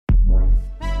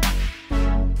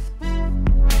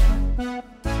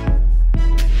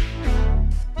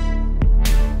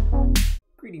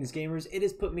Greetings gamers, it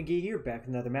is MtG here, back with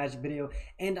another Magic video,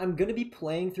 and I'm going to be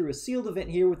playing through a sealed event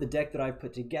here with the deck that I've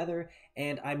put together,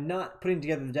 and I'm not putting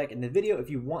together the deck in the video. If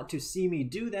you want to see me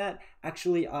do that,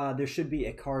 actually there should be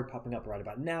a card popping up right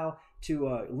about now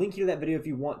to link you to that video if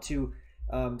you want to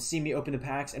see me open the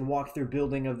packs and walk through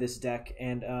building of this deck.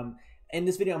 And in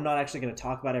this video, I'm not actually going to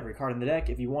talk about every card in the deck.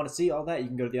 If you want to see all that, you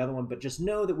can go to the other one, but just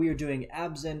know that we are doing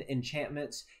Abzan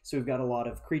enchantments, so we've got a lot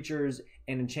of creatures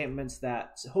and enchantments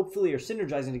that hopefully are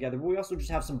synergizing together, but we also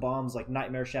just have some bombs like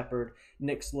Nightmare Shepherd,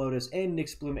 Nyx Lotus, and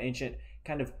Nyx Bloom Ancient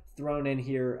kind of thrown in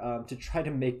here to try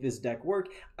to make this deck work.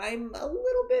 I'm a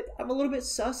little bit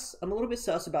sus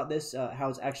about this, how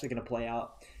it's actually going to play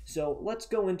out. So let's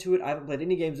go into it. I haven't played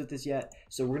any games with this yet,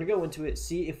 so we're going to go into it,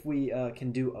 see if we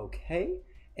can do okay.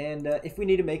 And if we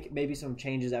need to make maybe some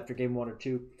changes after game 1 or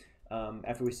 2,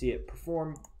 after we see it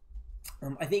perform.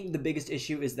 I think the biggest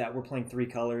issue is that we're playing 3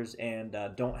 colors and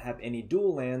don't have any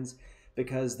dual lands,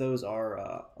 because those are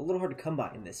a little hard to come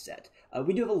by in this set.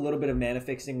 We do have a little bit of mana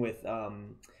fixing with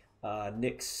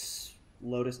Nyx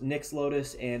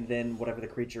Lotus, and then whatever the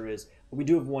creature is. But we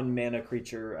do have 1 mana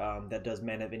creature that does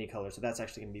mana of any color, so that's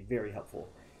actually going to be very helpful.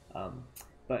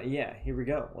 But yeah, here we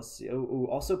go. Let's see. Oh,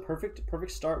 also perfect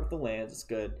start with the lands. It's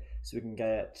good. So we can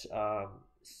get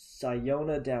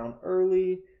Siona down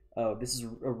early. Oh, this is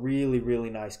a really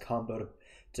nice combo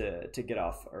to get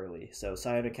off early. So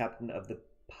Siona, captain of the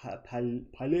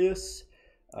Peleus.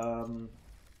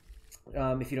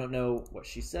 If you don't know what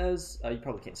she says, you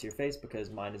probably can't see her face because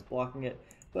mine is blocking it.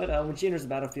 But when she enters the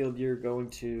battlefield, you're going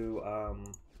to...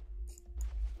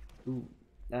 ooh,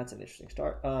 that's an interesting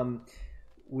start.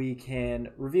 We can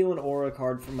reveal an aura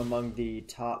card from among the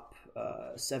top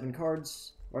 7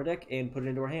 cards of our deck and put it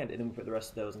into our hand, and then we put the rest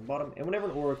of those in the bottom. And whenever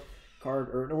an aura card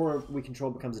or an aura we control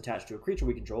becomes attached to a creature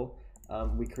we control,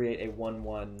 we create a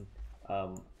 1/1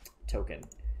 token.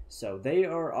 So they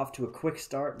are off to a quick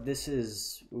start. This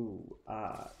is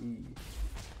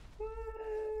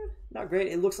not great.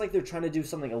 It looks like they're trying to do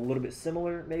something a little bit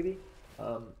similar, maybe.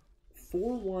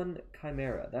 4/1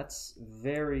 Chimera. That's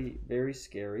very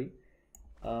scary.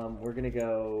 We're gonna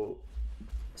go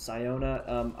Siona.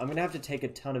 I'm gonna have to take a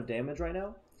ton of damage right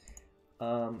now.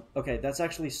 Okay, that's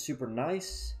actually super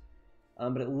nice.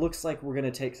 But it looks like we're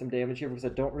gonna take some damage here because I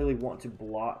don't really want to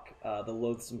block the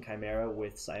Loathsome Chimera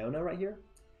with Siona right here.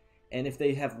 And if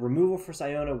they have removal for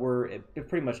Siona, we're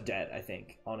pretty much dead, I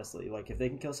think. Honestly, like if they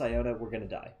can kill Siona, we're gonna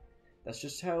die. That's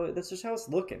just how it's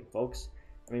looking, folks.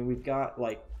 I mean, we've got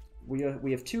like we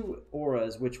have 2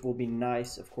 auras, which will be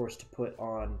nice, of course, to put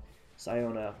on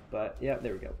Siona, but yeah,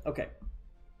 there we go. Okay,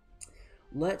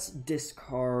 let's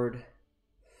discard.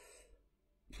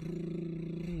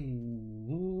 I'm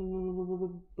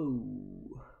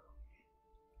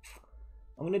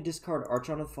gonna discard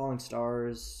Archon of the Falling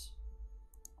Stars,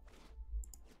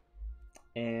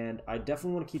 and I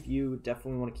definitely want to keep you.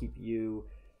 Definitely want to keep you.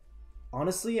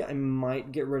 Honestly, I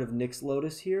might get rid of Nyx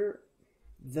Lotus here,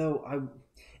 though.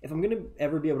 If I'm gonna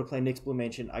ever be able to play Nyx Bloom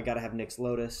Ancient, I gotta have Nyx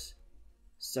Lotus.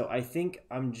 So I think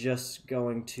I'm just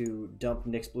going to dump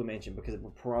Nyx Bloom Ancient because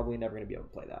we're probably never going to be able to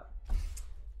play that.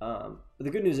 But the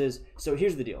good news is, so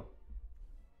here's the deal.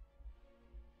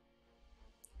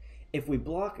 If we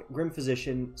block Grim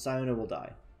Physician, Siona will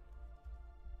die.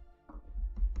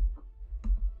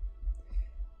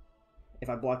 If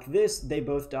I block this, they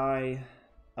both die,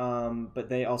 but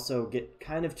they also get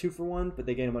kind of 2 for 1, but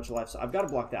they gain a bunch of life. So I've got to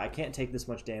block that. I can't take this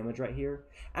much damage right here.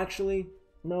 Actually,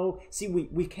 no. See,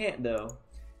 we can't, though.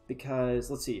 Because,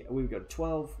 let's see, we would go to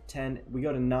 12, 10, we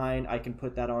go to 9, I can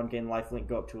put that on, gain lifelink,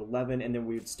 go up to 11, and then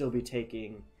we would still be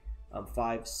taking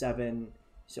 5, 7,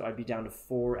 so I'd be down to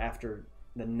 4 after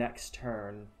the next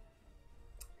turn.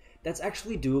 That's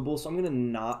actually doable, so I'm going to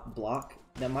not block.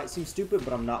 That might seem stupid,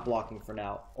 but I'm not blocking for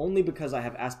now, only because I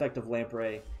have Aspect of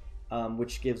Lamprey,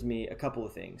 which gives me a couple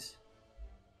of things.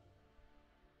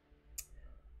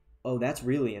 Oh, that's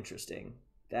really interesting.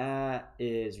 That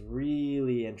is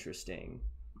really interesting.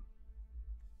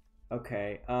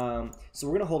 Okay, so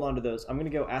we're going to hold on to those. I'm going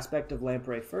to go Aspect of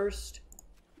Lamprey first.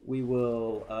 We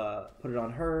will put it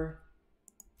on her.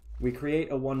 We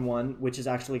create a 1/1, which is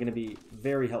actually going to be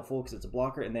very helpful because it's a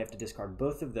blocker, and they have to discard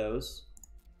both of those.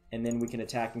 And then we can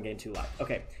attack and gain 2 life.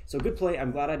 Okay, so good play.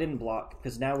 I'm glad I didn't block,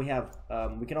 because now we have,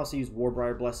 we can also use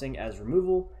Warbriar Blessing as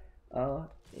removal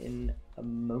in a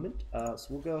moment. So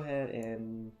we'll go ahead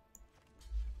and...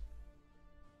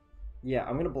 yeah,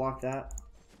 I'm going to block that,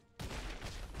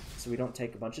 so we don't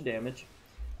take a bunch of damage.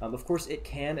 Of course, it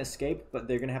can escape, but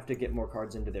they're going to have to get more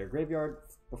cards into their graveyard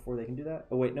before they can do that.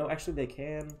 Oh, wait, no, actually they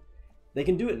can. They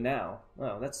can do it now.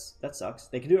 Oh, that sucks.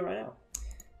 They can do it right now.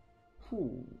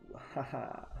 Whew,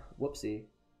 haha, whoopsie.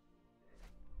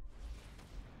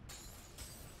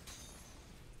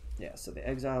 Yeah, so they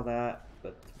exile that,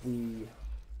 but we...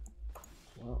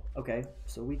 Well, okay,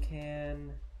 so we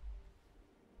can...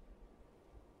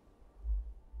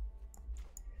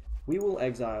 We will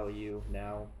exile you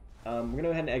now. We're going to go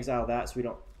ahead and exile that so we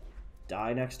don't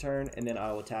die next turn, and then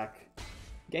I'll attack.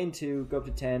 Gain 2, go up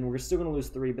to 10. We're still going to lose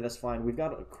 3, but that's fine. We've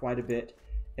got quite a bit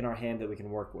in our hand that we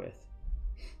can work with.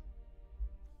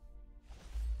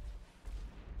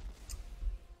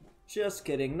 Just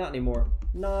kidding, not anymore.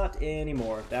 Not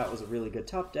anymore. That was a really good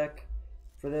top deck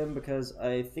for them because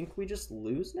I think we just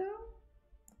lose now?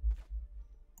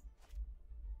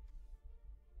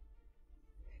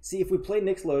 See, if we play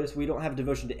Nyx Lotus, we don't have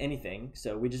devotion to anything,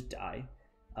 so we just die.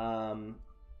 So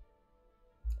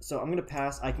I'm going to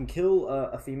pass. I can kill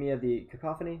Ephemia the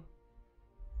Cacophony.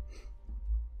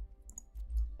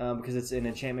 Because it's an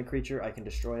enchantment creature, I can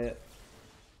destroy it.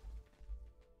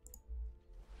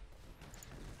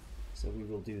 So we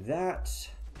will do that,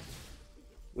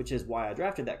 which is why I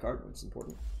drafted that card. It's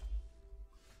important.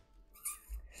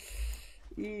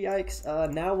 Yikes.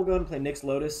 Now we'll go ahead and play Nyx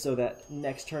Lotus so that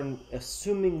next turn,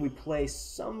 assuming we play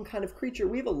some kind of creature,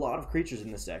 we have a lot of creatures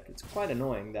in this deck. It's quite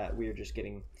annoying that we are just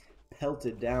getting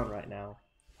pelted down right now.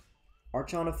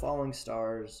 Archon of Falling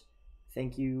Stars,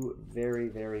 thank you very,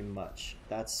 very much.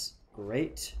 That's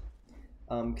great.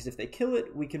 Because if they kill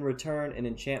it, we can return an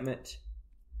enchantment.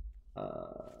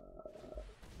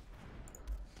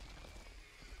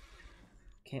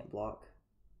 Can't block.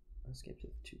 Escape to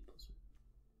 2+1.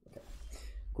 Okay.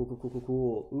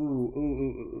 Cool.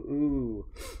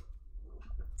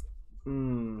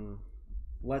 Ooh.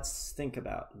 Let's think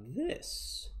about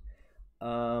this.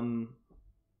 Return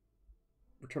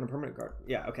a permanent card.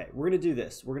 Yeah, okay. We're gonna do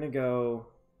this. We're gonna go.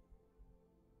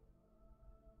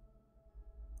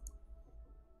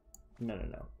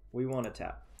 No. We want to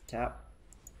tap. Tap.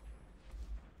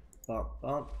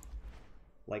 Bump.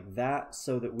 Like that,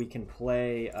 so that we can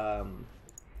play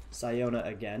Siona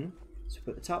again. So we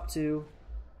put the top 2,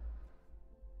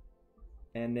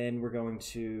 and then we're going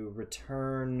to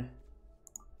return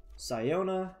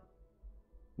Siona,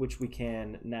 which we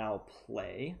can now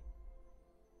play.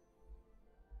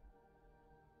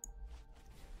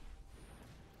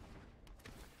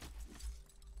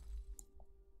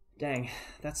 Dang,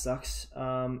 that sucks.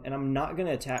 And I'm not going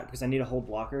to attack because I need to hold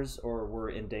blockers or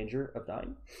we're in danger of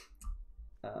dying.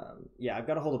 Yeah, I've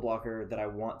got to hold a blocker that I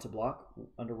want to block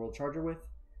Underworld Charger with.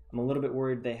 I'm a little bit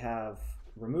worried they have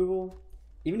removal.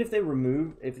 Even if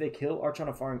they kill Archon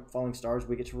of Falling Stars,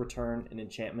 we get to return an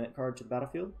enchantment card to the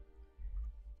battlefield,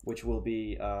 which will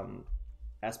be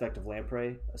Aspect of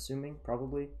Lamprey, assuming,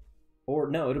 probably. Or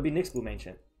no, it'll be Nyx Bloom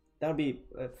Ancient. That would be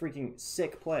a freaking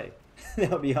sick play. That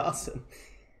would be awesome.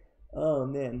 Oh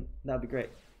man, that would be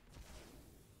great.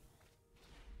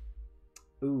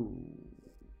 Ooh.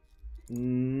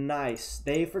 Nice.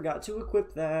 They forgot to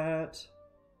equip that.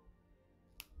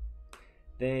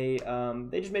 They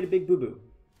just made a big boo-boo.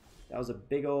 That was a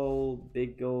big old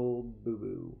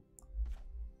boo-boo.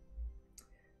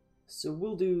 So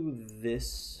we'll do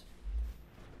this.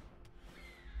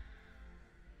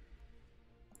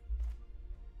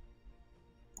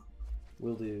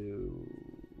 We'll do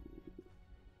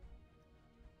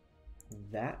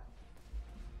that.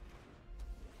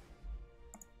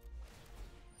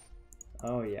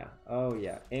 Oh yeah,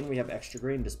 and we have extra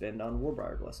green to spend on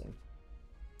Warbriar Blessing.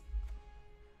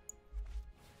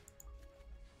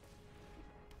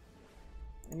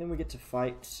 And then we get to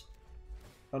fight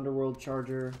Underworld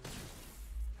Charger,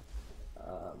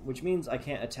 which means I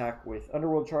can't attack with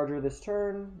Underworld Charger this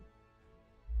turn.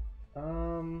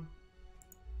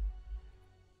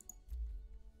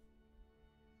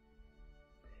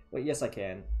 Wait, yes I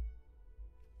can.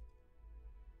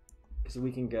 So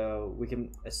we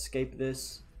can escape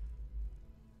this,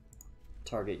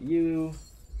 target you,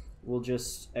 we'll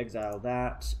just exile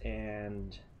that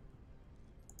and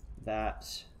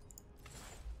that,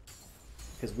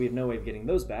 because we have no way of getting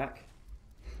those back.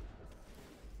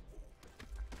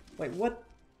 Wait, what?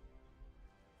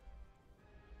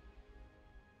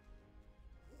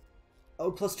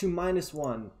 Oh,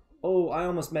 +2/-1. Oh, I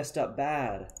almost messed up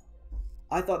bad.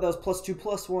 I thought that was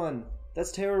 +2/+1.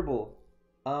 That's terrible.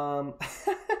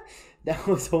 That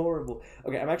was horrible.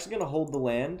 Okay, I'm actually gonna hold the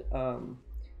land,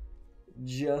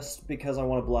 just because I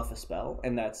want to bluff a spell,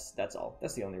 and that's all.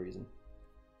 That's the only reason.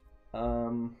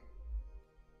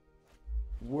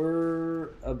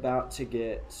 We're about to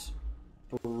get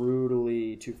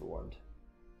brutally 2-for-1'd.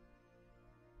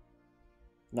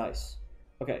 Nice.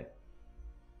 Okay.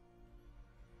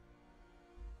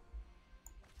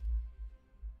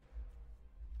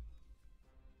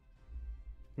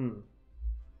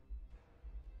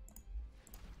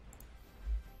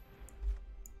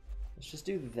 just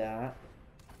do that.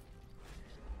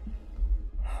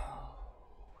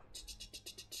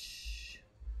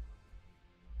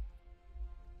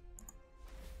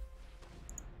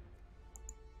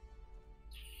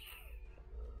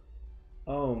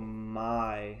 Oh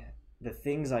my, the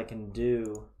things I can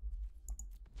do.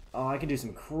 Oh, I can do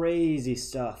some crazy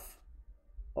stuff.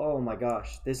 Oh my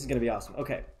gosh, this is gonna be awesome.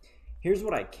 Okay, here's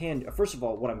what I can do. First of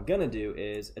all, what I'm gonna do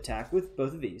is attack with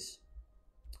both of these.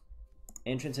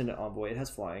 And Transcendent Envoy, it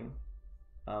has flying.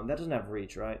 That doesn't have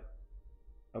reach, right?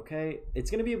 Okay,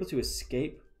 it's gonna be able to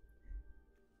escape,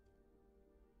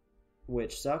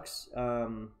 which sucks.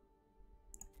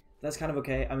 That's kind of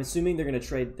okay. I'm assuming they're gonna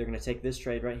trade. They're gonna take this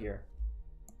trade right here.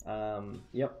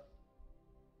 Yep.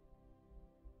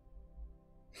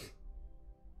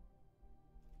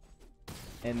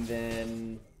 And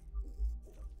then,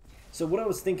 so what I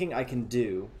was thinking I can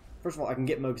do, first of all, I can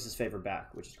get Mogus's favor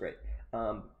back, which is great.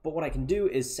 But what I can do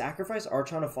is sacrifice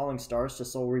Archon of Falling Stars to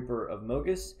Soul Reaper of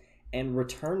Mogus and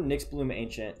return Nyxbloom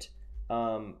Ancient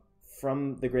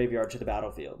from the graveyard to the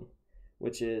battlefield,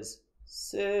 which is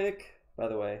sick, by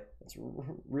the way. That's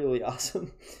really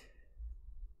awesome.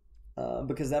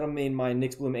 Because that'll mean my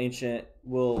Nyxbloom Ancient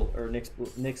will, or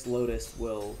Nyx Lotus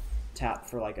will tap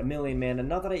for like 1,000,000 mana.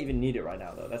 Not that I even need it right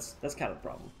now, though. That's kind of the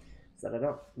problem, is that I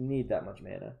don't need that much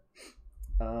mana.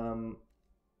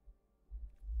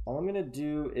 All I'm gonna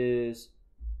do is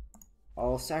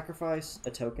I'll sacrifice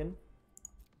a token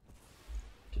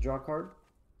to draw a card.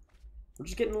 We're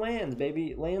just getting lands,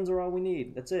 baby. Lands are all we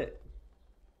need. That's it.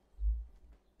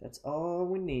 That's all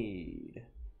we need.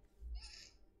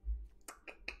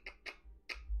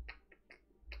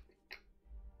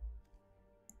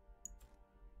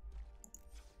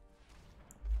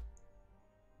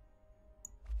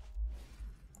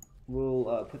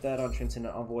 We'll put that on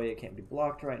Transcendent Envoy. It can't be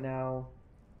blocked right now.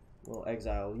 We'll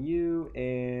exile you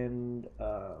and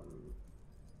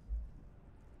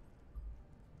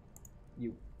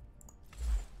you.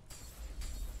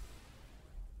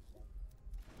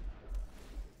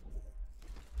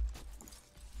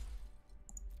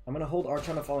 I'm gonna hold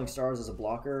Archon of Falling Stars as a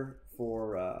blocker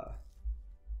for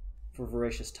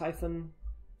Voracious Typhon.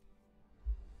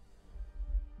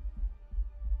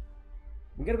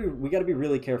 We gotta be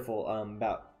really careful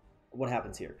about what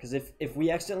happens here, because if we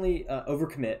accidentally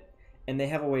overcommit and they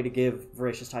have a way to give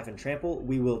Voracious Typhon trample,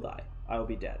 we will die. I will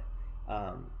be dead.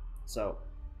 So,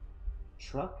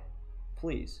 truck,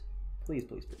 please, please,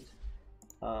 please, please.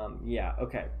 Yeah,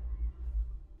 okay.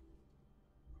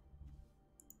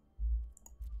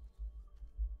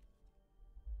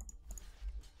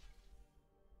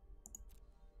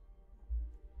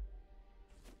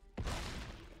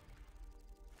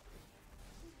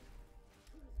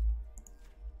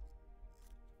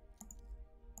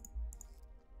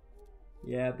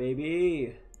 Yeah,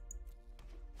 baby.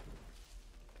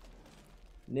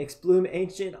 Nyxbloom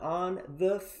Ancient on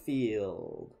the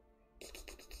field.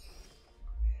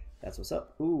 That's what's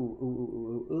up. Ooh, ooh,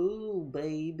 ooh, ooh, ooh,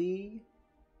 baby.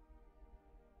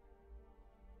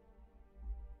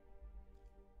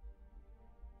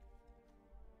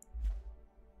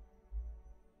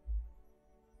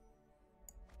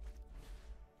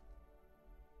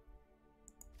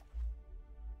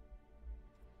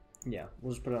 Yeah,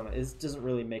 we'll just put it on. It doesn't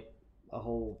really make a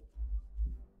whole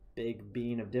big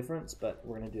bean of difference, but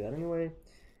we're gonna do that anyway.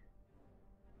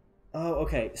 Oh,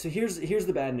 okay. So here's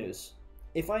the bad news.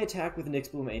 If I attack with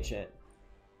Nyxbloom Ancient,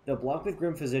 they'll block with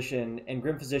Grim Physician, and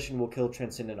Grim Physician will kill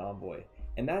Transcendent Envoy,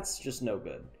 and that's just no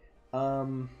good.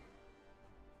 But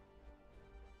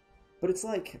it's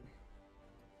like,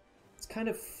 it's kind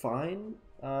of fine.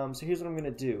 So here's what I'm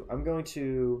gonna do. I'm going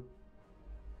to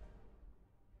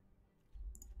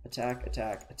attack,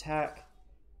 attack, attack,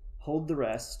 hold the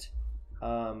rest.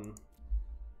 I'm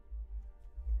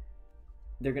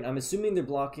assuming they're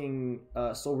blocking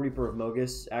Soul Reaper of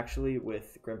Mogus, actually,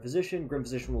 with Grim Physician. Grim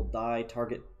Physician will die,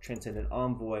 target Transcendent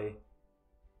Envoy.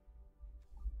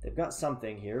 They've got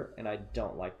something here, and I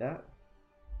don't like that.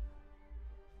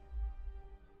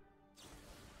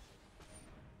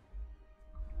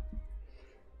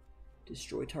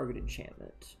 Destroy target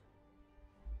enchantment.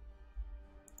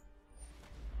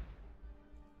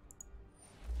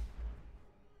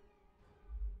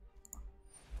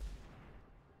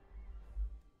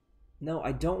 No,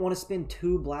 I don't want to spend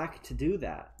 2 black to do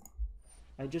that.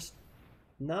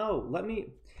 No,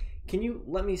 can you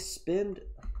let me spend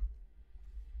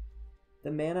the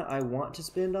mana I want to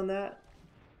spend on that?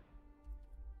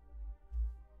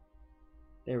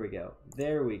 There we go.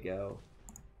 There we go.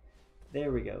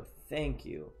 There we go. Thank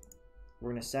you. We're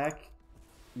going to sack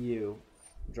you,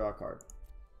 draw a card.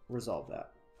 Resolve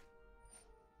that.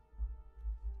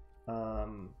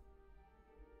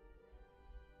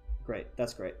 Great.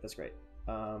 That's great. That's great.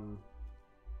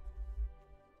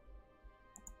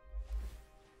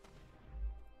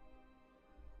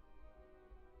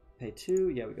 Pay 2.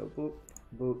 Yeah, we go boop,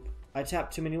 boop. I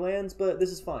tapped too many lands, but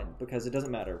this is fine because it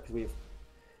doesn't matter because we have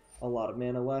a lot of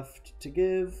mana left to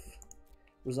give.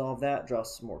 Resolve that. Draw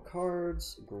some more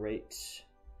cards. Great.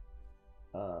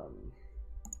 We'll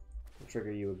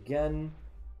trigger you again.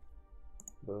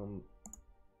 Boom.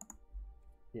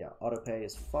 Yeah, auto pay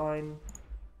is fine.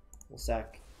 We'll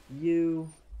sack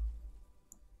you.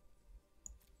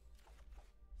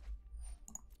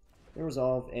 Then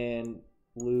resolve and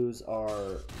lose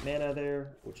our mana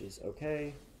there, which is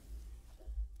okay.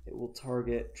 It will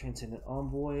target Transcendent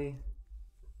Envoy.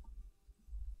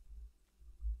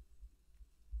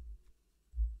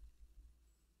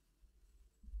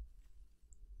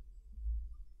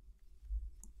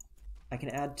 I can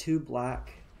add 2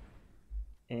 black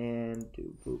and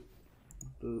do boop,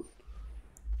 boop.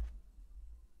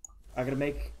 I'm gonna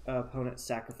make opponent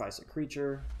sacrifice a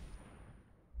creature.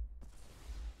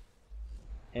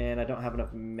 And I don't have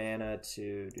enough mana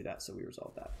to do that, so we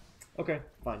resolve that. Okay,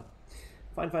 fine.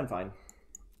 Fine.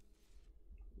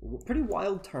 Pretty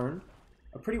wild turn.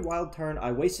 A pretty wild turn.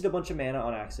 I wasted a bunch of mana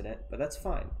on accident, but that's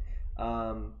fine.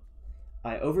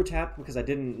 I overtapped because I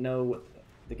didn't know what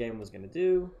the game was going to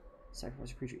do.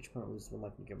 Sacrifice a creature, each opponent loses 1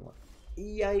 life in the game.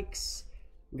 Yikes.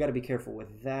 We got to be careful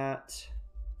with that.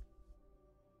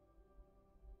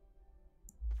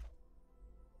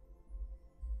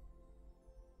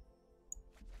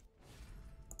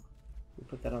 We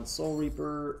put that on Soul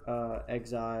Reaper,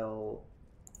 exile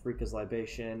Freaka's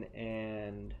Libation,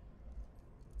 and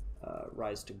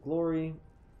Rise to Glory,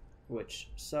 which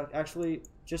suck. Actually,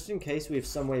 just in case we have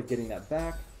some way of getting that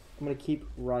back, I'm going to keep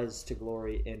Rise to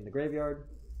Glory in the graveyard.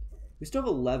 We still have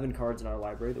 11 cards in our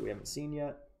library that we haven't seen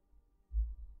yet.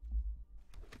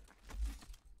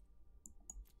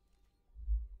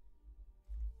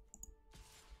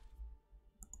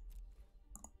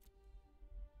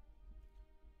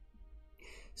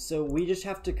 So we just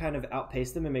have to kind of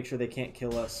outpace them and make sure they can't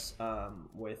kill us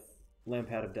with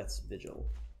Lampad of Death's Vigil.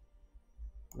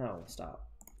 No, stop.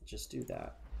 Just do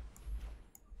that.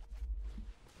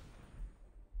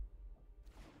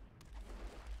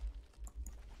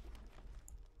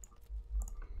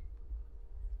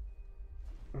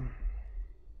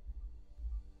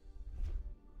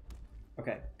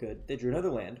 Okay, good. They drew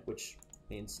another land, which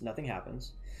means nothing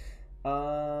happens.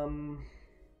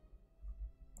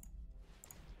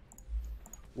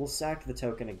 We'll sack the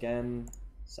token again.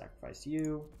 Sacrifice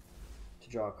you to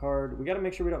draw a card. We got to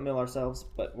make sure we don't mill ourselves,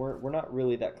 but we're not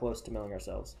really that close to milling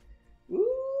ourselves. Ooh!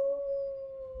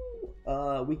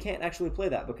 We can't actually play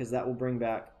that because that will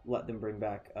let them bring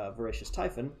back Voracious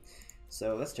Typhon.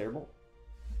 So that's terrible.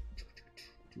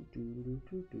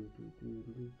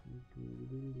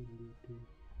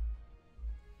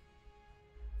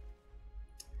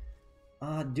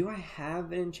 Do I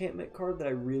have an enchantment card that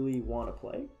I really want to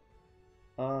play?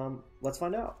 Let's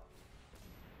find out.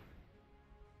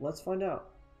 Let's find out.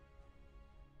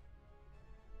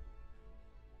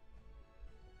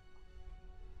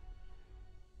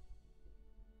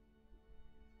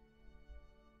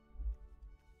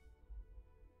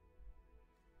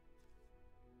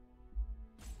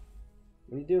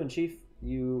 What are you doing, Chief?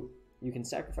 You can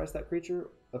sacrifice that creature?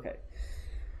 Okay.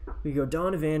 We go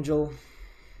Dawn Evangel,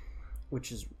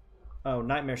 which is... Oh,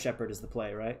 Nightmare Shepherd is the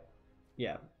play, right?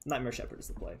 Yeah, Nightmare Shepherd is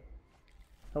the play.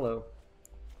 Hello.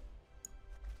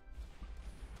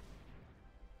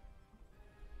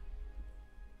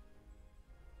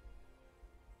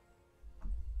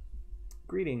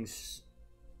 Greetings.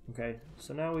 Okay,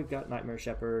 so now we've got Nightmare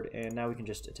Shepherd, and now we can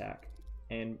just attack.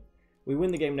 And we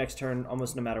win the game next turn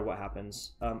almost no matter what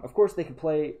happens. Of course, they could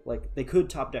play, like, they could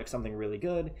top deck something really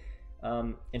good,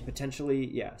 and potentially,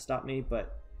 yeah, stop me,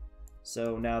 but...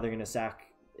 So now they're going to sack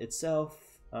itself,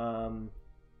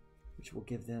 which will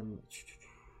give them...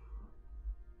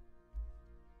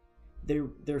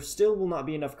 There still will not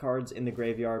be enough cards in the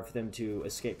graveyard for them to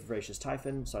escape Voracious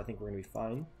Typhon, so I think we're going to be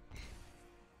fine.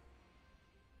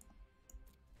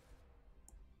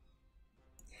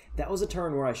 That was a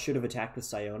turn where I should have attacked with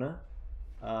Siona.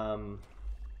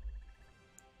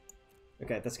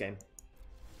 Okay, that's game.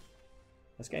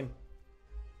 That's game.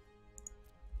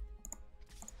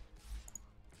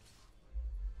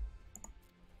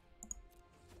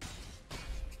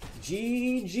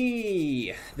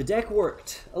 GG! The deck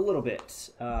worked a little bit.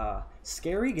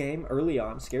 Scary game early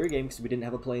on. Scary game because we didn't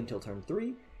have a play until turn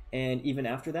 3. And even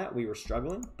after that, we were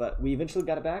struggling. But we eventually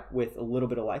got it back with a little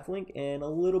bit of lifelink and a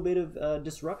little bit of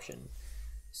disruption.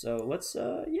 So let's,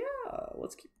 yeah.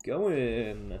 let's keep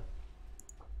going.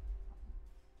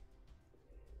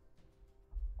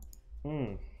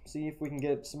 See if we can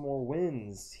get some more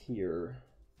wins here,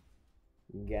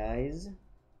 guys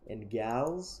and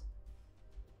gals.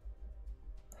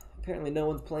 Apparently no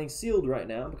one's playing Sealed right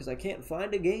now because I can't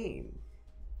find a game.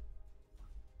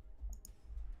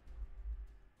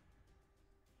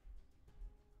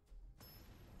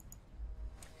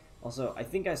 Also, I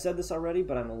think I said this already,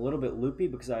 but I'm a little bit loopy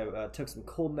because I took some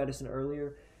cold medicine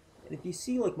earlier. And if you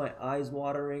see like my eyes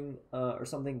watering or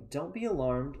something, don't be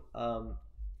alarmed.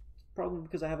 Probably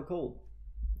because I have a cold.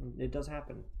 It does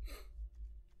happen.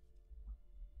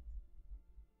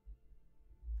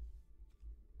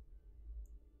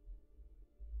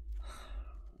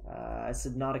 I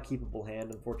said not a keepable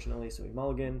hand, unfortunately, so we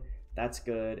mulligan. That's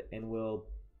good, and we'll...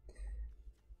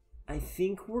 I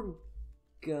think we're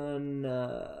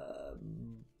gonna...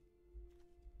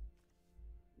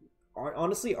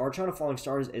 Honestly, Archon of Falling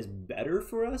Stars is better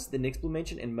for us than Nyx Blue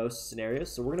Ancient in most scenarios,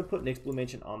 so we're going to put Nyx Blue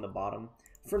Ancient on the bottom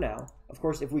for now. Of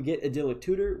course, if we get Idyllic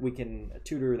Tutor, we can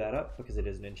tutor that up because it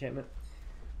is an enchantment.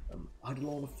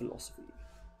 Idyllic Philosophy.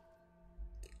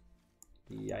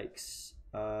 Yikes.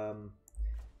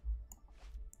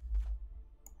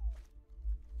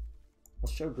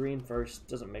 Let's show green first.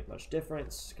 Doesn't make much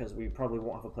difference because we probably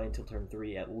won't have a play until turn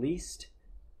 3 at least.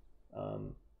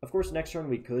 Of course, next turn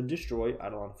we could destroy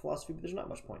Idyllic Philosophy, but there's not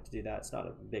much point to do that. It's not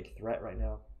a big threat right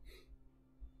now.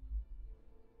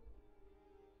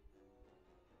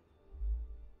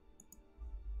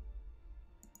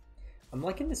 I'm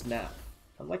liking this map.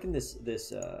 I'm liking this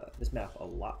map a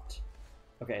lot.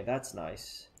 Okay, that's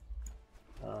nice.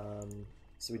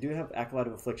 So we do have Acolyte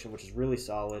of Affliction, which is really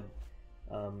solid.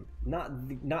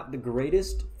 Not the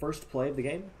greatest first play of the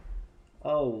game.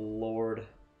 Oh Lord.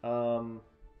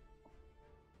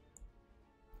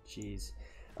 Jeez.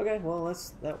 Okay, well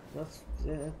that's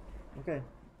okay.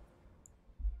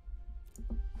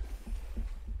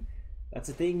 That's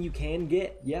a thing you can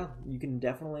get. Yeah, you can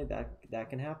definitely that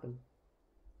can happen.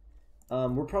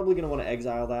 We're probably gonna want to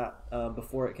exile that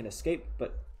before it can escape,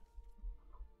 but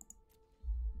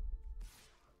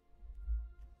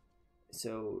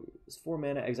so it's 4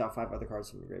 mana, exile 5 other cards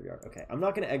from the graveyard. Okay, I'm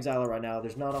not gonna exile it right now.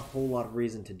 There's not a whole lot of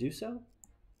reason to do so.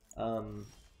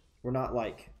 We're not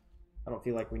like, I don't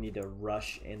feel like we need to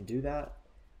rush and do that.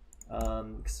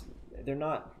 'Cause they're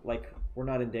not like, we're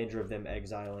not in danger of them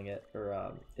exiling it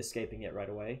or escaping it right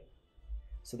away.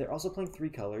 So they're also playing 3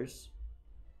 colors.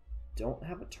 Don't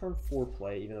have a turn 4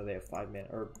 play, even though they have 5 mana,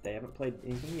 or they haven't played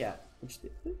anything yet, which they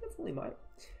definitely might.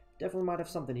 Definitely might have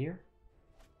something here.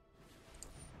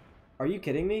 Are you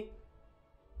kidding me?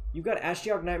 You got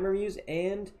Ashiok Nightmare Muse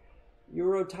and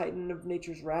Euro Titan of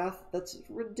Nature's Wrath? That's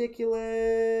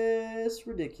ridiculous.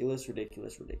 Ridiculous,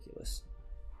 ridiculous, ridiculous.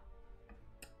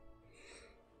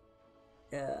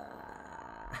 Yeah.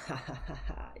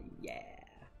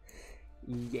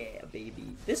 Yeah,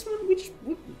 baby. This one, we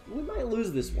might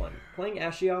lose this one. Playing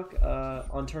Ashiok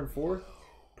on turn 4,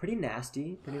 pretty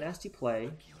nasty play.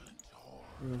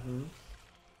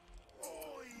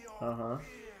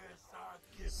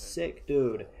 Sick,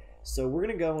 dude. So we're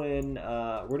gonna go in.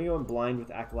 We're gonna go in blind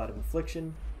with Acolyte of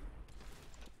Affliction.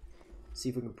 See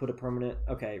if we can put a permanent.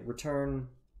 Okay, return.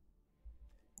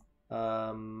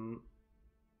 Nightmare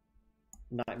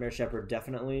Shepherd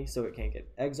definitely, so it can't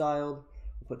get exiled.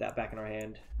 Put that back in our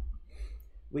hand.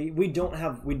 We don't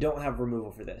have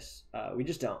removal for this. We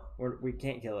just don't. We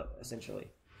can't kill it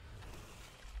essentially.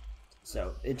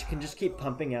 So it can just keep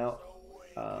pumping out.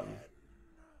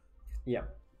 Yeah,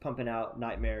 pumping out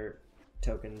nightmare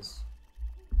tokens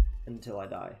until I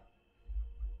die.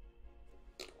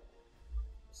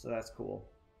 So that's cool.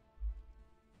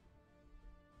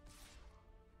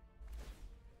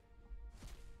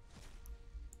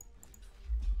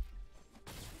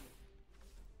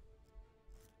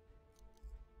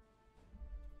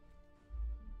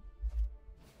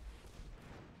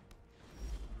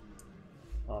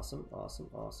 Awesome, awesome,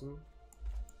 awesome.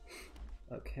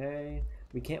 Okay,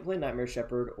 we can't play Nightmare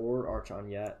Shepherd or Archon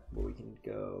yet, but we can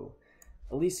go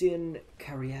Elysian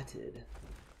Caryatid.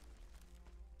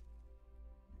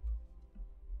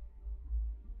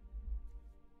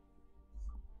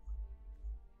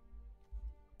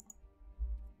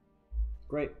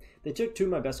 Great. They took 2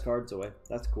 of my best cards away.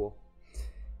 That's cool.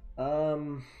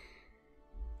 I'm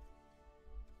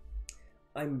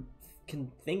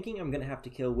thinking I'm gonna have to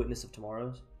kill Witness of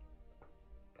Tomorrows.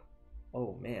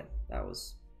 Oh man, that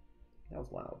was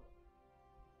loud.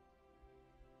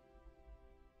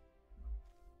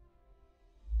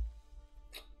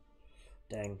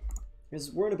 Dang,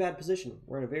 because we're in a bad position.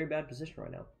 We're in a very bad position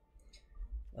right now.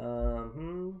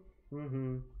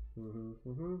 I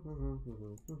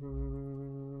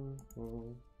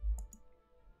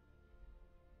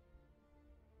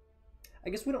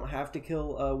guess we don't have to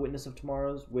kill Witness of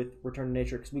Tomorrows with Return to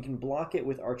Nature because we can block it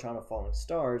with Archon of Falling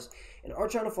Stars. And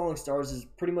Archon of Falling Stars is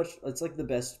pretty much, it's like the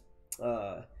best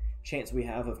chance we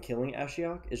have of killing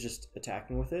Ashiok is just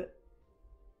attacking with it.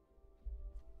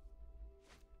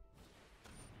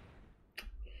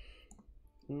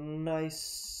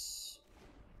 Nice.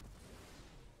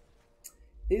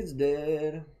 It's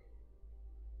dead.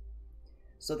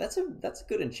 So that's a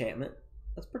good enchantment.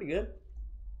 That's pretty good.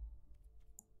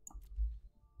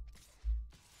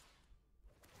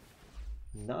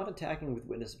 Not attacking with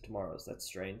Witness of Tomorrows. That's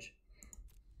strange.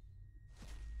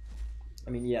 I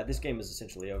mean, yeah, this game is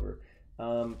essentially over.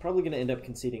 Probably going to end up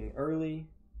conceding early,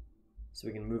 so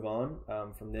we can move on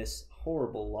from this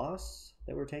horrible loss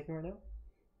that we're taking right now.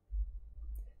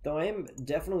 Though I am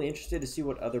definitely interested to see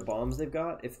what other bombs they've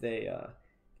got. If they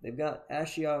they've got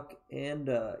Ashiok and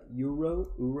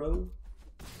Uro.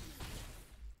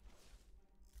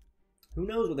 Who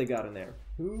knows what they got in there?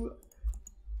 Who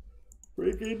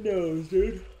freaking knows,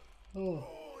 dude? Oh.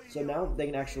 So now they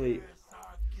can actually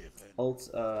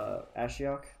ult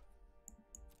Ashiok.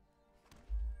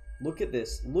 Look at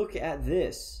this. Look at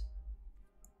this.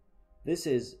 This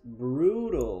is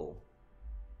brutal.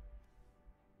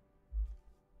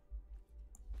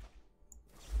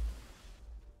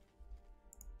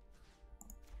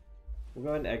 We'll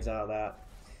go ahead and exile that.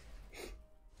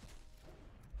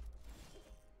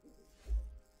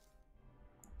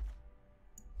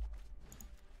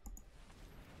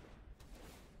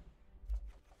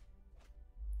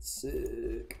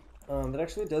 Sick. That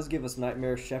actually does give us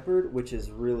Nightmare Shepherd, which is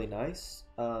really nice.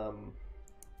 But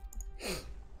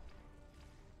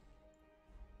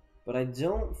I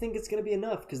don't think it's going to be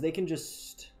enough, because they can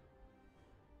just...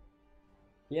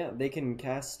 Yeah, they can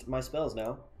cast my spells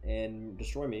now and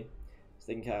destroy me. So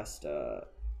they can cast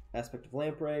Aspect of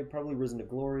Lamprey, probably Risen to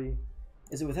Glory.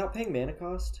 Is it without paying mana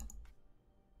cost?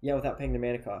 Yeah, without paying the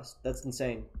mana cost. That's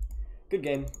insane. Good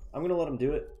game. I'm going to let them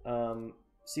do it.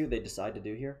 See what they decide to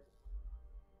do here.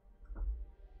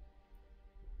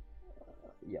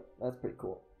 Yep, that's pretty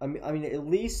cool. I mean, at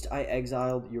least I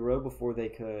exiled Uro before they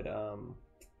could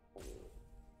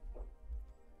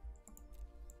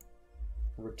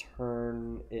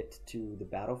return it to the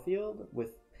battlefield.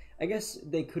 With, I guess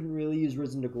they couldn't really use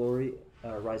Risen to Glory,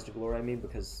 Rise to Glory. I mean,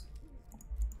 because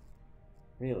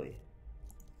really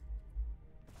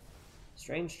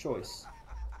strange choice,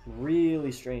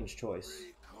 really strange choice.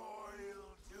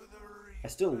 I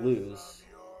still lose.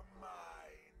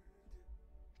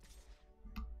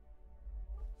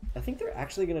 I think they're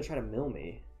actually going to try to mill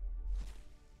me,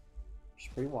 which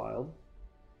is pretty wild.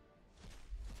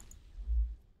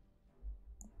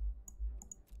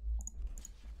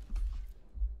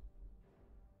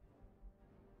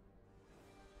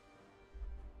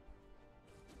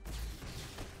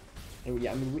 And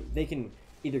yeah, I mean, they can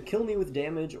either kill me with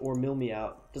damage or mill me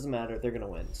out. Doesn't matter. They're going to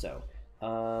win. So,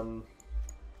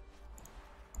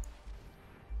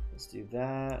 let's do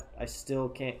that. I still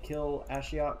can't kill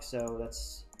Ashiok, so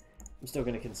that's... I'm still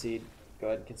going to concede. Go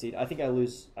ahead and concede. I think I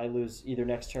lose either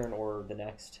next turn or the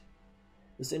next,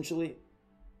 essentially.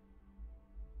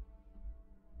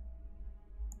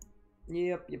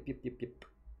 Yep.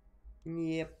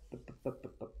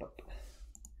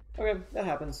 Okay, that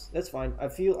happens. That's fine. I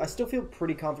still feel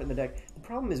pretty confident in the deck. The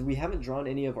problem is we haven't drawn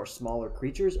any of our smaller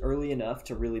creatures early enough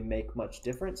to really make much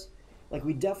difference. Like,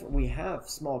 we have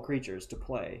small creatures to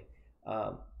play.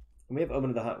 And we have Omen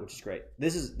of the Hunt, which is great.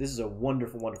 This is a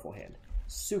wonderful, wonderful hand.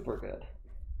 Super good.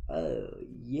 Oh,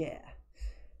 yeah.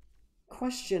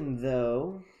 Question,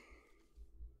 though,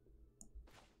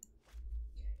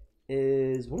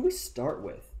 is what do we start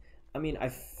with? I mean, I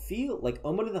feel like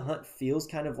Omen of the Hunt feels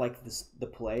kind of like the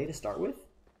play to start with,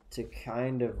 to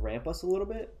kind of ramp us a little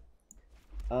bit.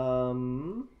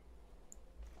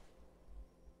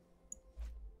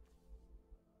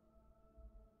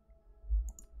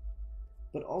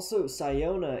 But also,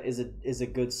 Siona is a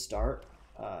good start,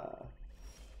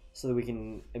 so that we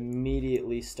can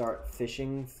immediately start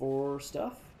fishing for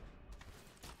stuff.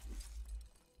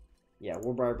 Yeah,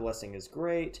 Warbriar Blessing is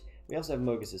great. We also have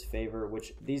Mogus's Favor,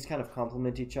 which these kind of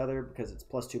complement each other because it's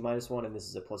 +2, -1, and this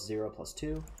is a +0,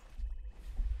 +2.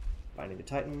 Binding the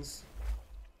Titans.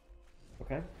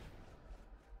 Okay.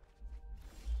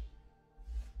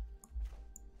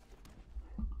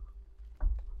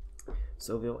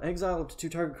 So they'll exile up to 2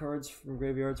 target cards from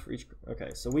graveyards for each...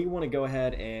 Okay, so we want to go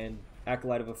ahead and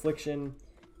Acolyte of Affliction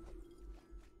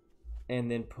and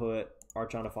then put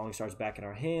Archon of Falling Stars back in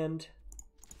our hand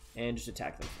and just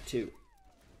attack them for 2.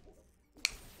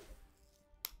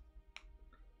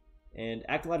 And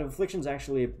Acolyte of Affliction is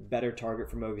actually a better target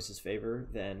for Mogus's favor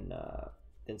than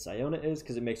Siona is,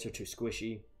 because it makes her too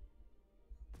squishy.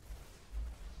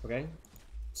 Okay,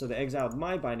 so they exiled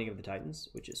my Binding of the Titans,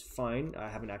 which is fine. I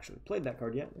haven't actually played that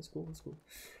card yet. That's cool, that's cool.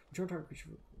 Return target creature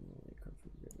from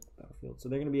the battlefield. So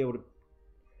they're going to be able to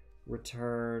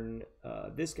return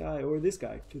this guy or this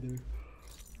guy to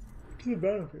the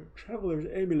battlefield. Traveler's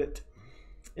Amulet.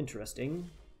 Interesting.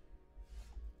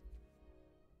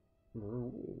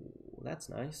 Ooh, that's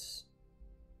nice.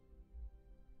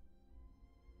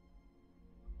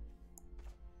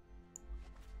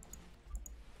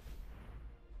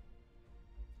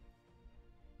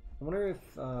 I wonder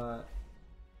if, I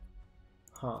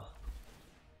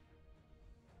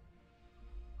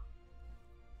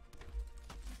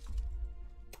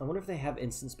wonder if they have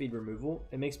instant speed removal.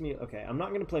 It makes me, okay, I'm not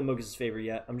going to play Mogus's favor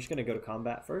yet. I'm just going to go to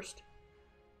combat first.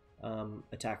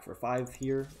 Attack for 5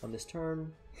 here on this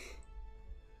turn.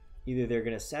 Either they're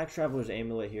going to sack Traveler's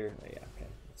Amulet here. Oh, yeah, okay,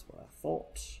 that's what I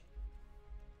thought.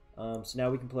 So now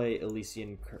we can play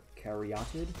Elysian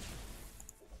Caryatid.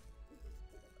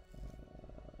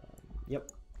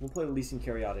 Yep, we'll play Elysian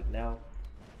Caryatid now,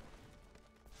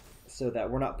 so that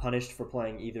we're not punished for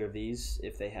playing either of these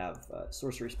if they have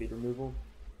sorcery speed removal.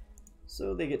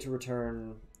 So they get to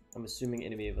return, I'm assuming,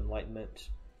 Enemy of Enlightenment.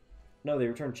 No, they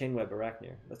return Chainweb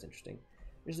Arachnir. That's interesting.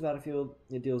 Here's the battlefield.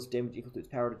 It deals damage equal to its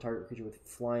power to target a creature with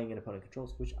flying and opponent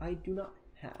controls, which I do not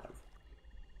have.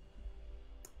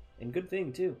 And good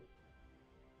thing, too.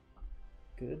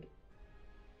 Good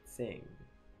thing.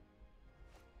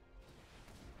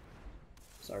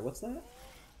 Sorry, what's that?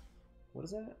 What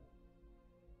is that?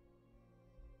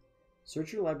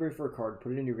 Search your library for a card,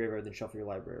 put it in your graveyard, then shuffle your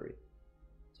library.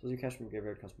 Suppose your cash from your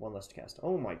graveyard costs 1 less to cast.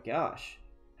 Oh my gosh.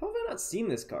 How have I not seen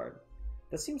this card?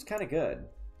 That seems kind of good.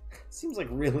 Seems like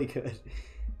really good.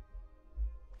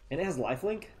 And it has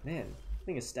lifelink? Man, I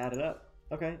think it's statted up.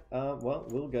 Okay, well,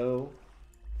 we'll go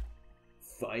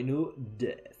Final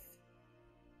Death.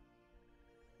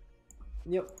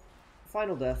 Yep,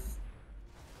 Final Death.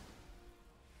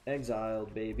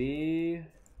 Exiled, baby.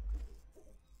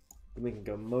 Then we can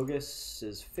go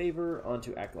Mogus's favor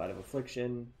onto Acolyte of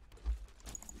Affliction.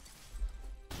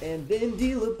 And then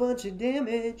deal a bunch of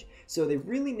damage. So they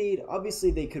really need,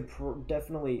 obviously they could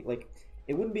definitely, like,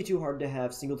 it wouldn't be too hard to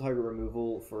have single target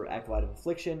removal for Acolyte of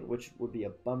Affliction, which would be a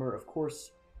bummer, of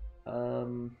course.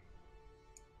 But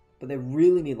they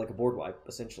really need, like, a board wipe,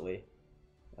 essentially.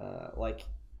 Like,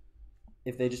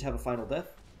 if they just have a Final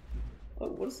Death. Oh,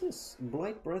 what is this?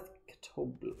 Blight Breath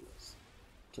Catoblos.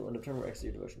 Till end of turn, we're exit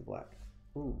your devotion black.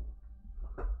 Ooh.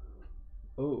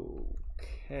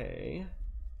 Okay.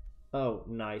 Oh,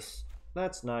 nice.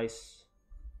 That's nice.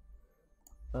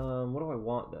 What do I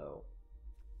want, though?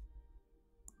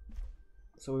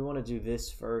 So we want to do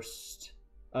this first.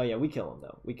 Oh, yeah, we kill him,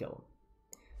 though. We kill him.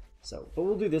 So, but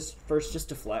we'll do this first just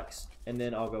to flex. And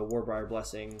then I'll go Warbriar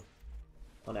Blessing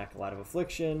on Acolyte of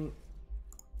Affliction.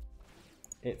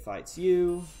 It fights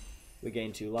you. We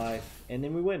gain 2 life. And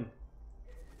then we win.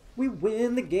 We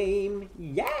win the game.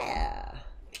 Yeah!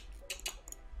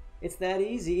 It's that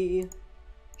easy.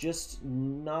 Just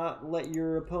not let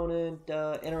your opponent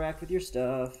interact with your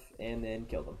stuff, and then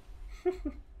kill them.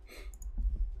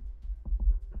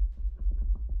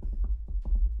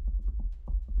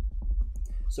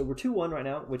 So we're 2-1 right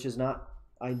now, which is not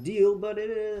ideal, but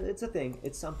it's a thing.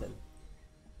 It's something.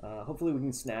 Hopefully we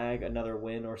can snag another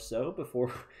win or so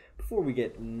before we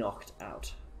get knocked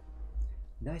out.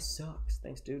 Nice socks.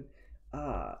 Thanks, dude.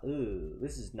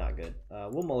 This is not good.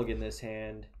 We'll mulligan this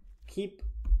hand. Keep...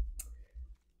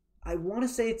 I want to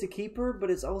say it's a keeper,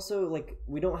 but it's also, like,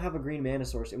 we don't have a green mana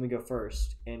source, and we go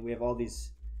first, and we have all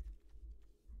these,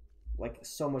 like,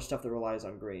 so much stuff that relies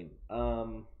on green.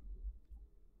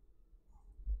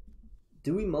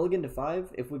 Do we mulligan to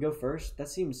 5 if we go first? That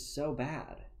seems so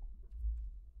bad.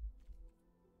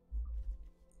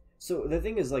 So the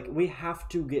thing is, like, we have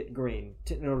to get green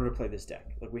in order to play this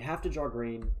deck. Like, we have to draw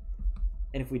green,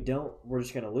 and if we don't, we're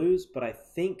just going to lose, but I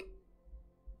think...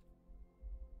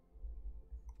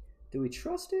 Do we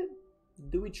trust it?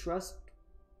 Do we trust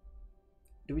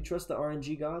the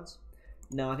RNG gods?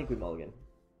 No, I think we mulligan.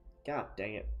 God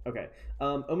dang it. Okay.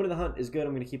 Omen of the Hunt is good.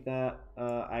 I'm going to keep that.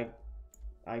 I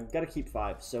got to keep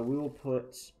 5. So we will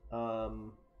put...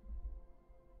 we'll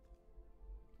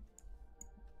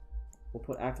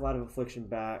put Acolyte of Affliction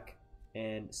back.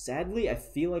 And sadly, I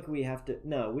feel like we have to...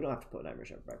 No, we don't have to put Nightmare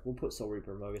Shepherd back. We'll put Soul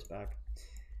Reaper Mogus back.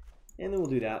 And then we'll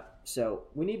do that. So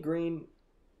we need green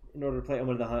in order to play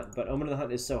Omen of the Hunt, but Omen of the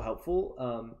Hunt is so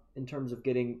helpful in terms of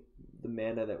getting the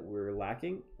mana that we're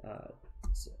lacking.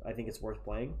 So I think it's worth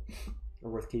playing,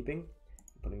 or worth keeping.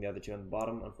 Putting the other two on the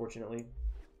bottom, unfortunately.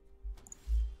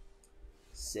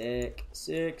 Sick,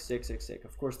 sick, sick, sick, sick.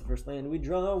 Of course, the first land we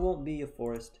draw won't be a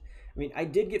forest. I mean, I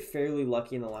did get fairly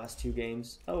lucky in the last 2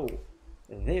 games. Oh,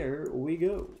 there we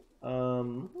go.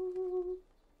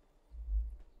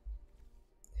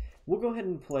 We'll go ahead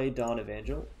and play Dawn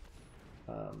Evangel.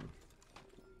 I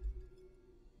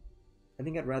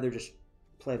think I'd rather just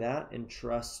play that and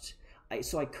trust.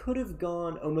 So I could have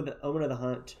gone Omen of the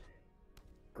Hunt,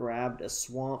 grabbed a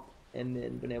swamp, and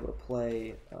then been able to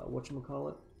play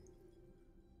whatchamacallit.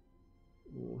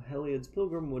 Heliod's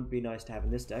Pilgrim would be nice to have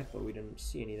in this deck, but we didn't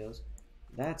see any of those.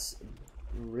 That's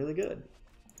really good.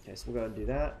 Okay, so we'll go ahead and do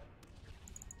that.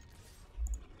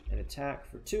 And attack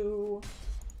for 2.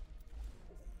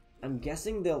 I'm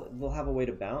guessing they'll have a way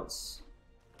to bounce.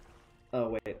 Oh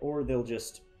wait, or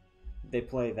they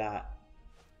play that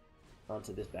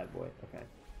onto this bad boy. Okay.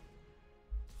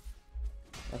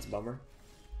 That's a bummer.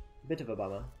 Bit of a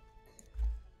bummer.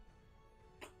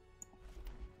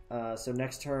 So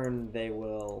next turn they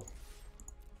will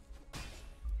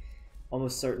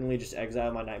almost certainly just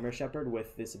exile my Nightmare Shepherd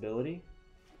with this ability.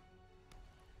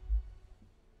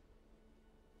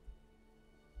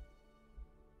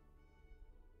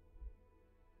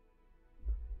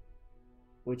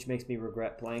 Which makes me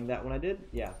regret playing that when I did.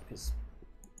 Yeah, because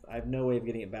I have no way of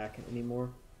getting it back anymore.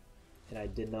 And I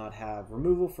did not have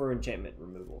removal for enchantment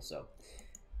removal, so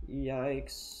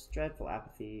yikes. Dreadful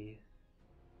Apathy.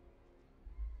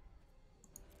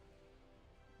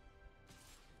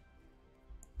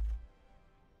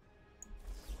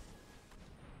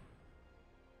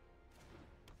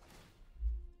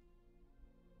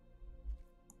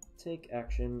 Take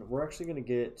action. We're actually going to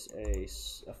get a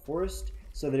forest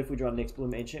so that if we draw Nyx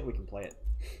Bloom Ancient, we can play it.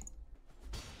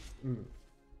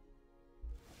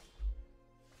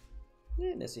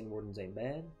 Yeah, Nessian Wardens ain't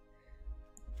bad.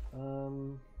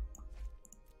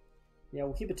 Yeah,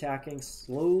 we'll keep attacking,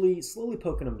 slowly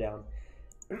poking them down.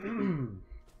 And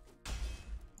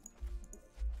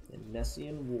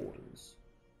Nessian Wardens.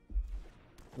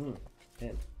 Man.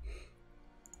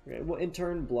 Okay, we'll in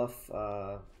turn bluff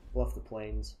the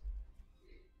plains.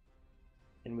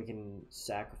 And we can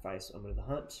sacrifice Omen of the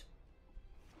Hunt.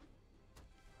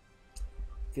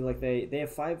 I feel like they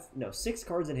have 6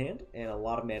 cards in hand and a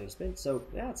lot of mana to spend, so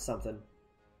that's something.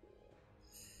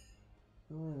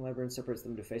 Librarian separates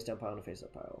them to face down pile and a face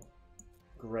up pile.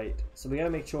 Great. So we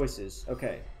gotta make choices.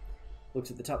 Okay.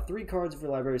 Looks at the top 3 cards of your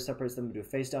library, separates them into a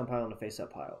face down pile and a face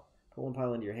up pile. Put one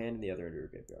pile into your hand and the other into your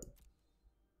graveyard.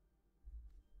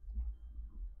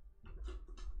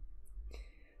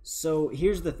 So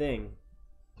here's the thing.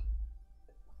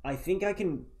 I think I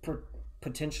can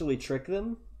potentially trick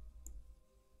them.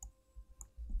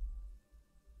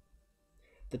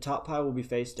 The top pile will be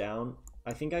face down.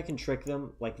 I think I can trick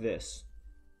them like this.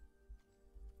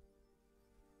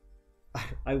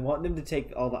 I want them to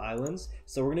take all the islands,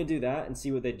 so we're going to do that and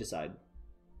see what they decide.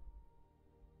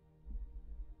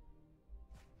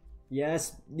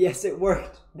 Yes, yes, it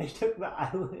worked. They took the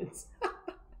islands.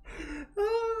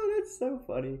 Oh, that's so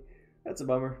funny. That's a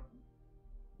bummer.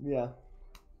 Yeah.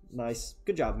 Nice.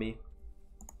 Good job, me.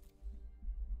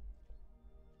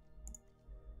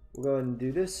 We'll go ahead and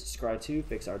do this. Scry 2,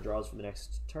 fix our draws for the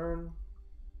next turn.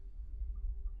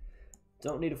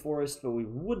 Don't need a forest, but we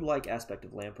would like Aspect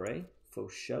of Lamprey.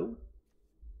 Faux show.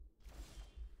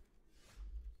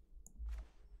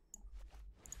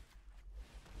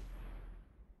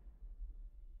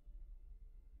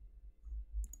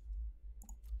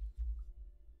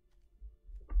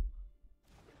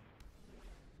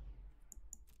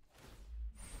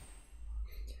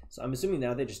 So I'm assuming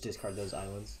now they just discard those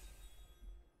islands.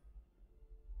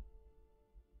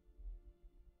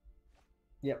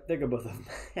 Yep, there go both of them.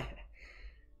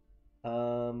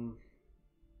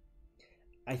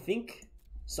 I think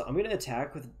so. I'm gonna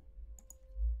attack with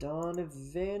Dawn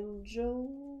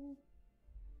Evangel.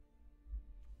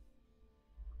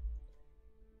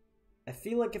 I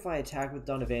feel like if I attack with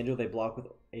Dawn Evangel, they block with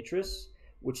Atris,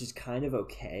 which is kind of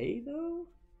okay though.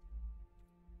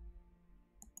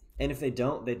 And if they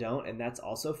don't, they don't, and that's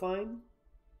also fine.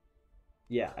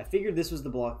 Yeah, I figured this was the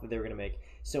block that they were gonna make.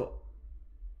 So.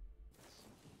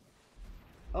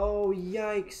 Oh,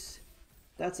 yikes.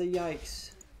 That's a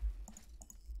yikes.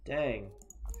 Dang.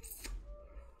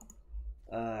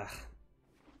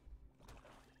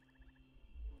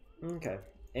 Okay.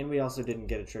 And we also didn't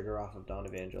get a trigger off of Dawn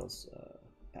Evangel's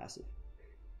passive.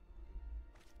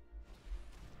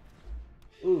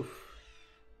 Oof.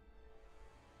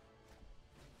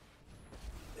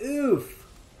 Oof.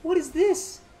 What is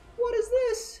this? What is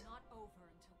this? Not over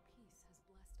until peace has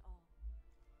blessed all.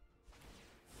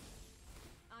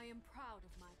 I am proud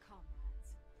of my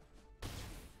comrades.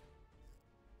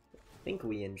 think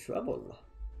we in trouble.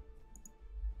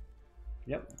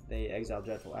 Yep, they exiled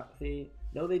Dreadful Apathy.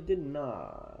 No, they did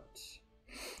not.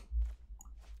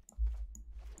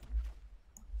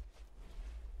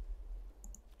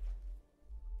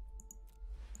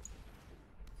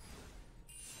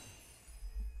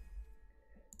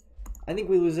 I think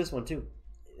we lose this one too.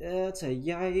 That's a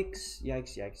yikes,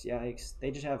 yikes, yikes, yikes.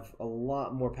 They just have a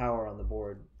lot more power on the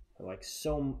board. Like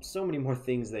so many more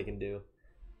things they can do.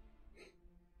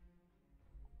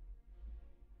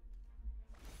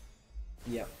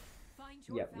 Yep.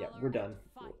 Yep, we're done.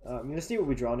 I'm gonna see what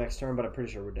we draw next turn, but I'm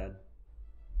pretty sure we're dead.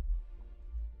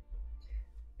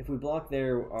 If we block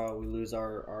there, we lose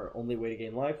our only way to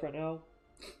gain life right now.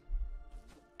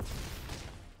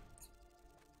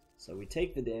 So we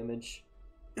take the damage.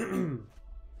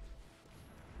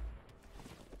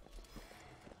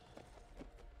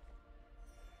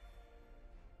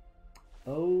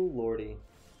 Oh, lordy.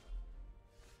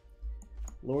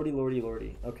 Lordy, lordy,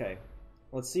 lordy. Okay.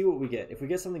 Let's see what we get. If we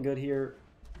get something good here,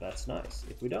 that's nice.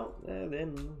 If we don't,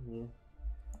 then... Yeah.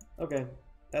 Okay.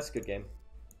 That's a good game.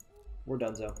 We're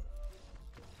donezo.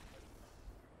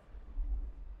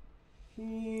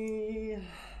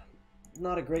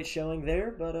 Not a great showing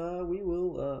there, but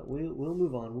we'll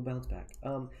move on. We'll bounce back. I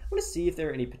want to see if there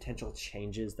are any potential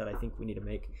changes that I think we need to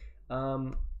make.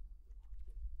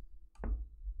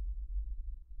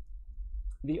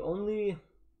 The only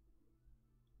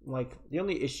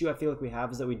issue I feel like we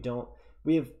have is that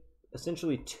we have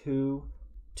essentially two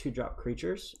 2-drop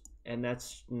creatures, and that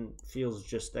kind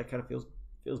of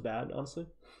feels bad, honestly.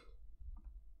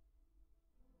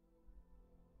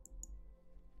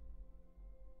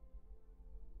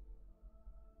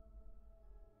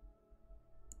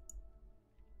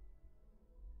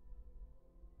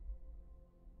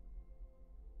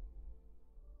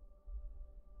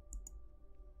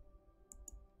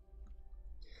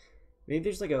 Maybe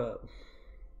there's like a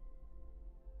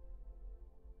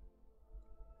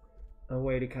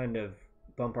way to kind of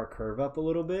bump our curve up a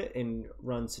little bit and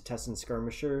run Setessan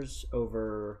Skirmishers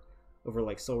over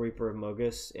like Soul Reaper of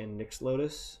Mogus and Nyx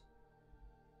Lotus.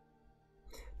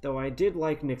 Though I did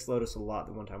like Nyx Lotus a lot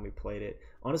the one time we played it.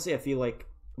 Honestly, I feel like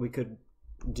we could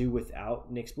do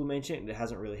without Nyx Bloom Ancient, and it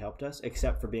hasn't really helped us,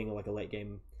 except for being like a late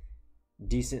game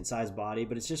decent sized body,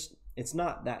 but it's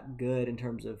not that good in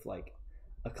terms of like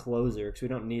a closer, because we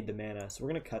don't need the mana. So we're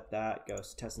gonna cut that, go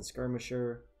Setessan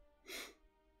Skirmisher.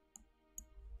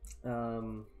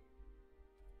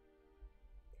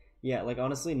 Yeah, like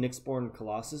honestly, Nyxborn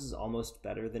Colossus is almost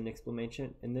better than Nyx Bloom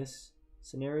Ancient in this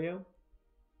scenario.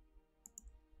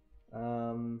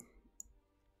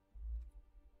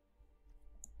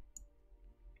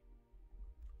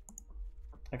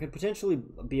 I could potentially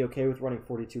be okay with running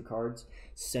 42 cards,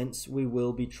 since we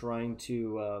will be trying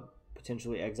to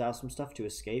potentially exile some stuff to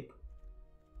escape.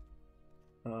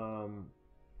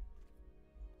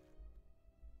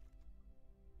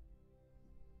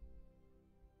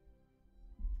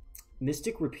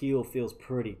 Mystic Repeal feels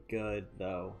pretty good,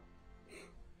 though.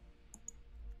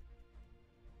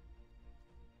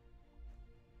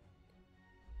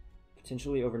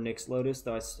 Potentially over Nyx Lotus,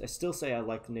 though I still say I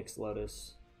like Nyx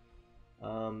Lotus.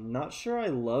 Not sure I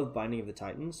love Binding of the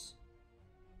Titans.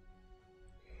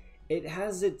 It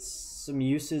has some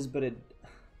uses, but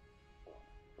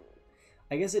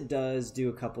I guess it does do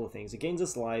a couple of things. It gains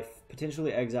us life,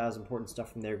 potentially exiles important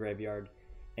stuff from their graveyard,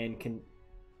 and can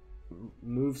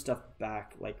move stuff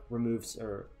back, like removes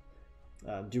or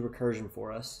do recursion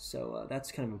for us. So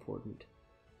that's kind of important.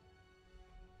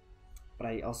 But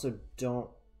I also don't...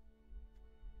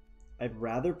 I'd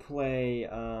rather play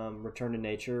Return to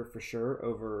Nature for sure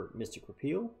over Mystic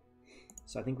Repeal.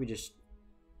 So I think we just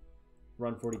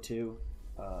run 42.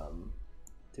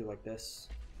 Do like this.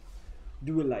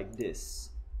 Do it like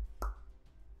this.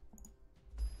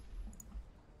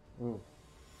 My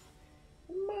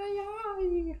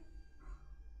eye.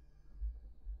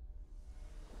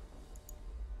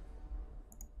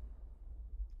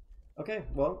 Okay,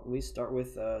 well, we start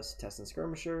with Setessan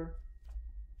Skirmisher.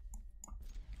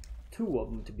 2 of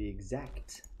them to be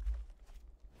exact.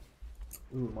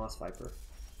 Ooh, Moss Viper.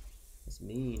 That's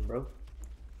mean, bro.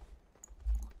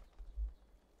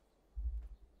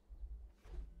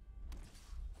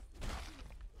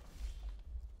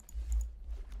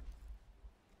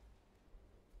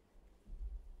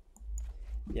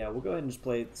 Yeah, we'll go ahead and just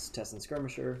play Setessan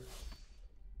Skirmisher.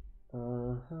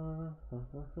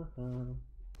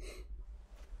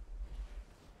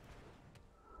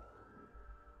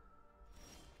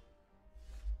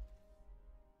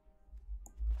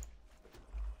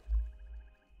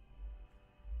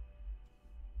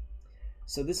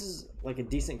 So this is like a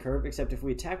decent curve, except if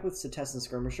we attack with Setessan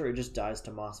Skirmisher, it just dies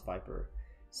to Moss Viper.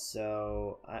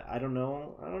 So I don't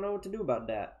know. I don't know what to do about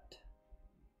that.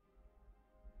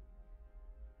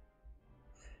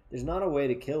 There's not a way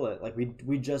to kill it. Like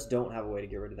we just don't have a way to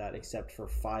get rid of that except for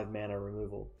 5 mana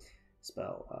removal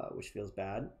spell, which feels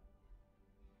bad.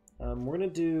 We're gonna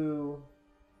do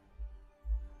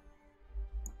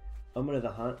Omen of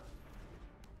the Hunt.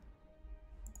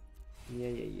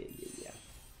 Yeah.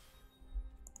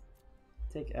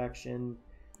 Take action.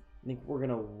 I think we're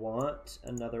gonna want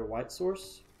another white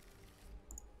source,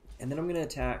 and then I'm gonna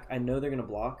attack. I know they're gonna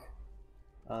block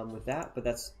with that, but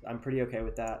I'm pretty okay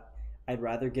with that. I'd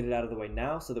rather get it out of the way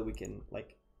now so that we can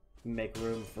like make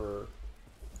room for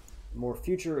more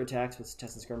future attacks with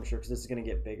Setessan Skirmisher, because this is gonna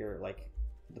get bigger. Like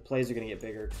the plays are gonna get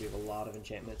bigger because we have a lot of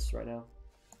enchantments right now.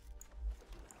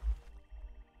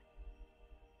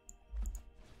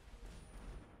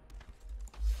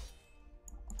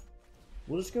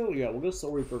 We'll just go, yeah, we'll go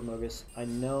Soul Reaper of Mogus. I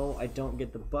know I don't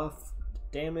get the buff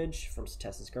damage from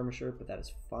Setessan Skirmisher, but that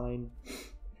is fine.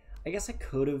 I guess I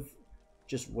could have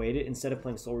just waited, instead of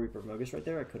playing Soul Reaper of Mogus right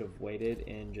there, I could have waited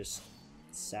and just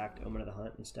sacked Omen of the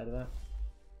Hunt instead of that.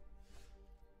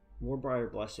 Warbriar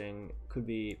Blessing could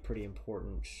be pretty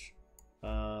important.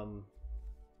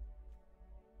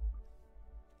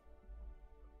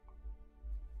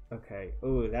 Okay,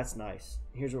 oh, that's nice.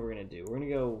 Here's what we're going to do. We're going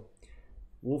to go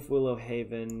Wolf Willow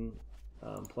Haven,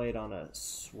 play it on a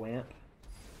Swamp.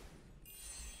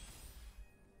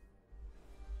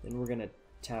 Then we're going to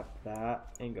tap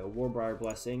that and go Warbriar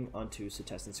Blessing onto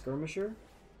Setessan Skirmisher.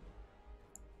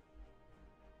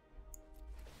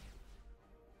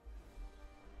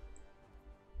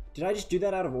 Did I just do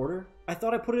that out of order? I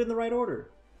thought I put it in the right order.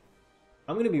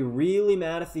 I'm going to be really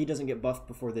mad if he doesn't get buffed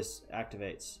before this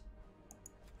activates.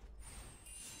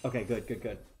 Okay,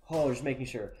 good. Oh, just making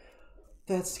sure.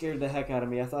 That scared the heck out of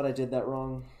me. I thought I did that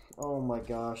wrong. Oh my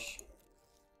gosh.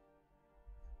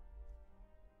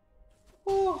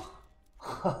 Oh.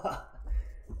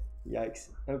 Yikes.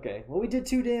 Okay. Well, we did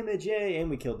 2 damage. Yay. And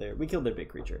we killed their big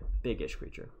creature. Big-ish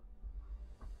creature.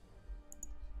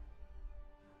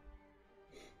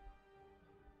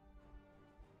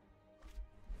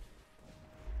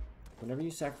 Whenever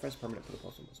you sacrifice permanent, put a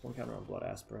 +1/+1 counter on Blood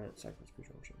Aspirant. Sacrifice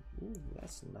creature option. Ooh,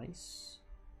 that's nice.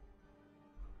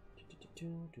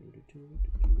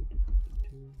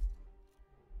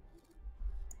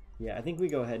 Yeah, I think we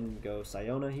go ahead and go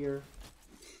Siona here.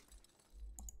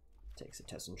 Take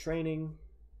Setessan Training.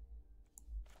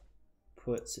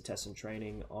 Put Setessan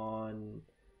Training on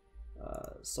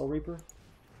Soul Reaper.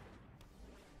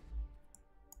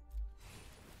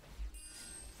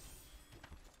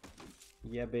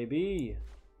 Yeah, baby.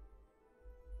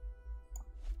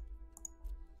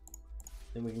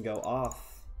 Then we can go off.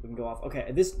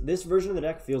 Okay, this version of the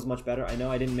deck feels much better. I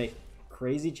know I didn't make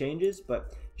crazy changes,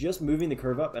 but just moving the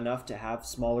curve up enough to have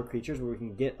smaller creatures where we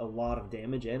can get a lot of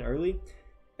damage in early,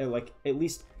 and like at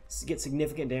least get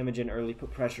significant damage in early,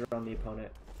 put pressure on the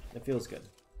opponent. It feels good.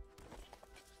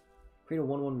 Create a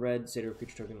 1/1 red satyr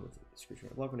creature token with this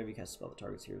creature block whenever you cast a spell that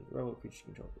targets here. The relevant creature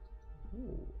control.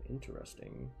 Ooh,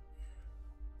 interesting.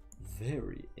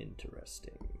 Very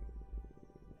interesting.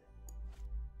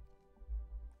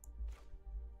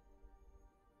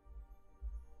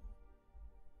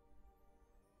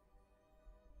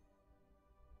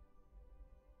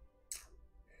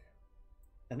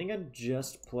 I think I'd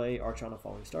just play Arch on a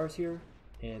Falling Stars here,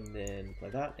 and then play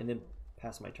that, and then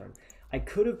pass my turn. I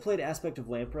could have played Aspect of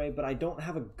Lamprey, but I don't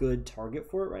have a good target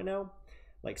for it right now.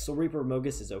 Like, Soul Reaper of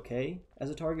Mogus is okay as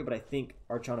a target, but I think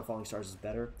Arch on a Falling Stars is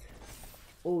better.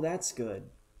 Oh, that's good.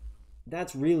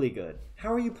 That's really good.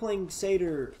 How are you playing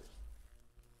Satyr,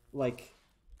 like,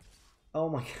 oh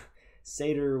my god,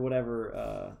 Satyr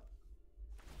whatever,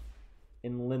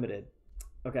 in limited.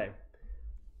 Okay.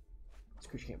 This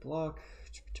creature can't block.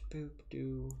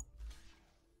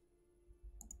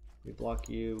 We block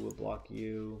you, we'll block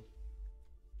you.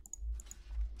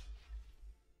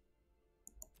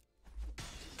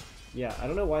 Yeah, I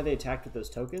don't know why they attacked with those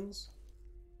tokens.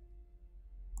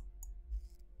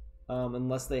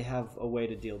 Unless they have a way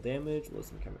to deal damage.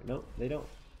 No, they don't.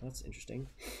 That's interesting.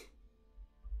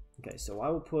 Okay, so I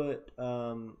will put... they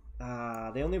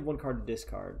only have 1 card to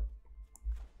discard.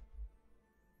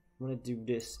 I'm going to do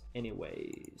this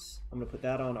anyways. I'm going to put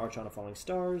that on Arch on a Falling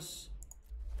Stars.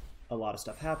 A lot of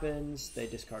stuff happens. They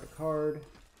discard a card.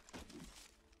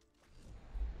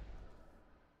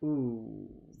 Ooh,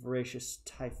 Voracious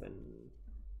Typhon.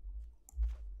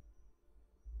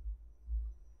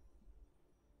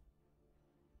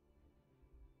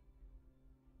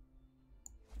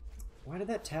 Why did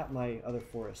that tap my other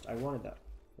forest? I wanted that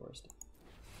forest.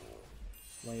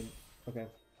 Lame. Okay.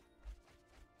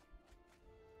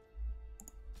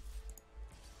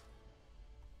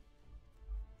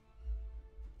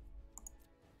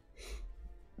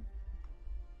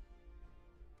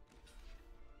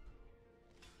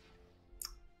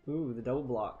 Ooh, the double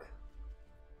block.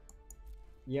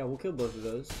 Yeah, we'll kill both of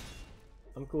those.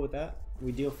 I'm cool with that.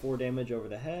 We deal 4 damage over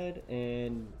the head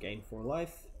and gain 4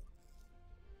 life.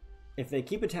 If they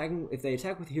keep attacking, if they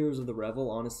attack with Heroes of the Revel,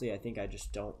 honestly, I think I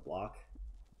just don't block.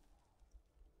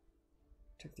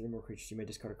 Attack 3 more creatures. You may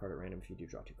discard a card at random if you do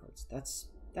draw 2 cards.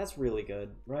 That's really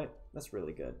good, right? That's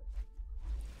really good.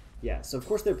 Yeah, so of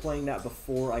course they're playing that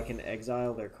before I can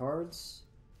exile their cards.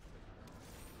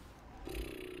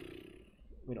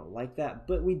 We don't like that,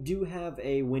 but we do have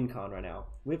a win con right now.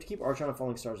 We have to keep Archon of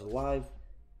Falling Stars alive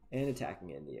and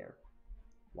attacking it in the air.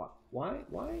 Why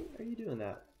are you doing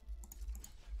that?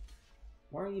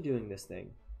 Why are you doing this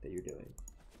thing that you're doing?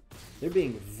 They're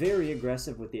being very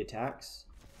aggressive with the attacks.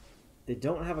 They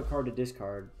don't have a card to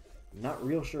discard. I'm not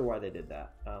real sure why they did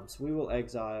that. So we will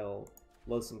exile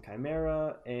Loathsome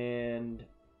Chimera and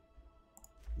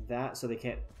that, so they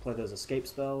can't play those escape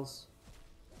spells.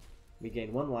 We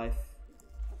gain 1 life.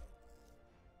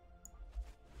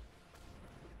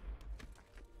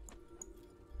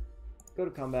 Go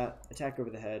to combat, attack over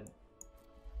the head.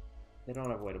 They don't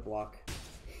have a way to block.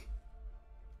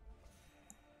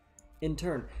 In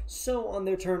turn. So on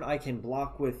their turn, I can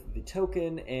block with the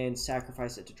token and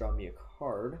sacrifice it to draw me a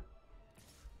card.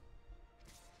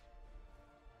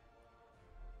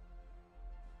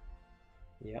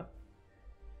 Yeah,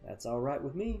 that's alright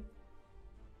with me.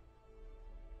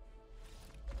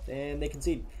 And they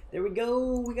concede. There we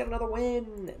go. We got another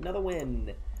win. Another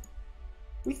win.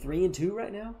 We 3-2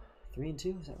 right now?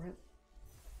 3-2, is that right?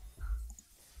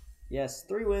 Yes,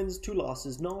 3 wins, 2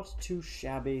 losses. Not too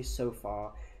shabby so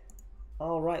far.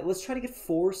 Alright, let's try to get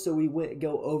 4 so we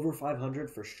go over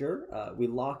 500 for sure. We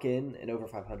lock in an over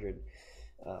 500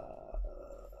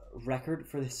 record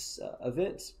for this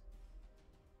event.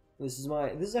 This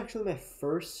is actually my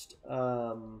first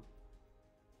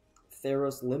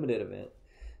Theros Limited Event.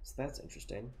 So that's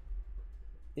interesting.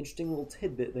 Interesting little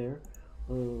tidbit there.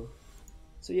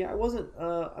 So yeah, I wasn't.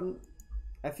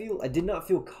 I did not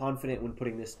feel confident when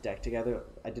putting this deck together.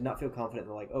 I did not feel confident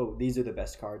in like, oh, these are the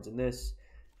best cards in this.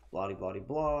 Blah blah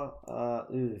blah.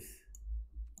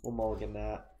 We'll mulligan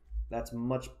that. That's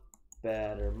much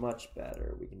better. Much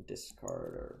better. We can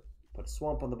discard or put a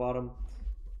swamp on the bottom.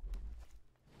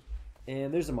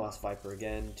 And there's a Moss Viper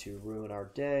again to ruin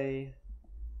our day.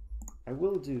 I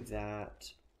will do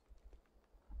that.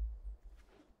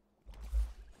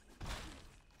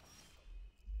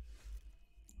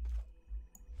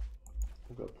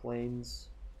 We'll go Plains.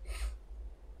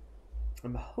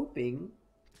 I'm hoping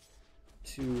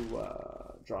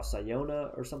to draw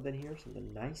Siona or something here.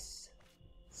 Something nice.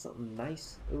 Something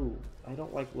nice. Ooh, I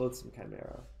don't like Loathsome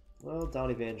Chimera. Well,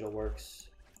 Dawn Evangel works.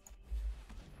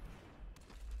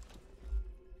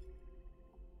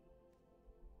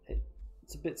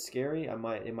 It's a bit scary. It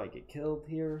might get killed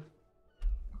here.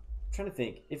 I'm trying to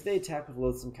think. If they attack with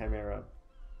Loathsome Chimera,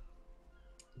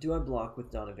 do I block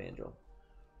with Dawn Evangel?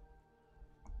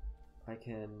 I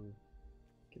can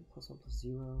get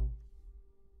 +1/+0.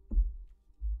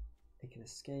 It can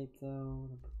escape though.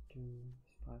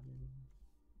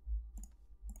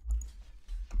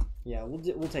 Yeah,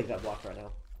 we'll take that block right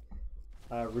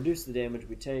now. Reduce the damage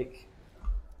we take.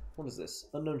 What is this?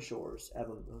 Unknown Shores.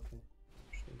 Okay.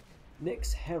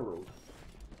 Nyx Herald.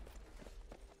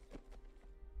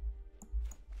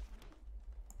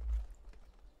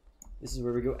 This is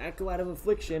where we go Echo out of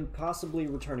Affliction, possibly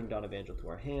returning Dawn Evangel to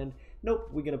our hand. Nope,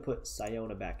 we're going to put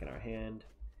Siona back in our hand,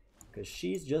 because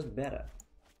she's just better.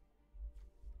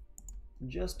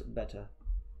 Just better.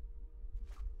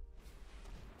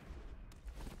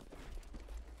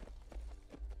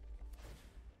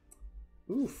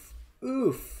 Oof.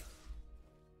 Oof.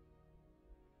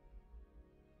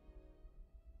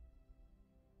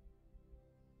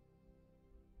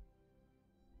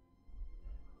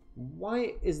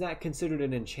 Why is that considered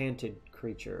an enchanted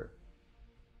creature?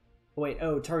 Wait,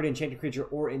 oh, target enchanted creature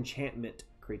or enchantment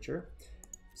creature.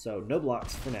 So no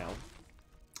blocks for now.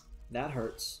 That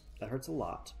hurts. That hurts a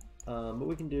lot. But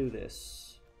we can do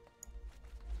this.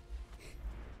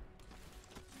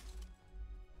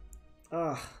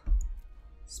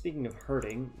 Speaking of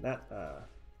hurting, that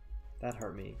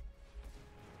hurt me.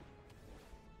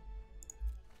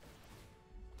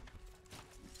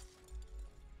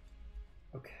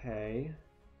 Okay.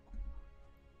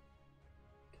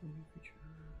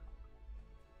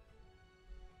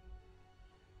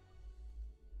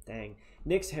 Dang.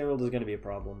 Nyx Herald is going to be a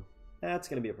problem. That's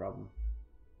going to be a problem.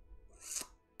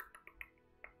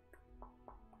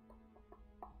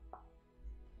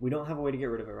 We don't have a way to get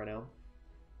rid of it right now.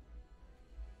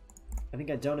 I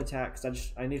think I don't attack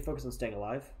because I need to focus on staying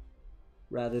alive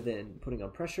rather than putting on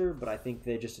pressure, but I think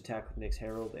they just attack with Nyx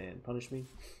Herald and punish me.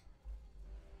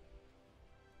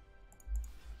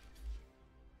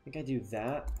 I think I do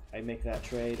that. I make that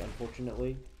trade,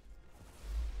 unfortunately.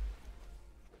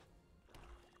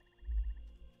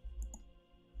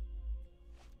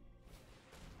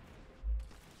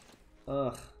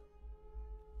 Ugh.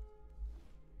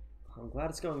 I'm glad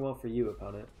it's going well for you,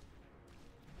 opponent.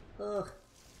 Ugh.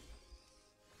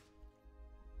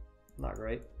 Not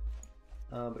great.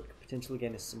 But could potentially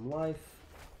gain us some life.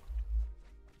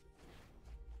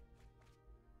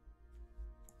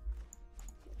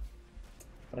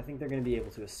 But I think they're going to be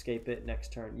able to escape it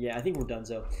next turn. Yeah, I think we're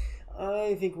donezo.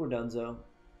 I think we're donezo.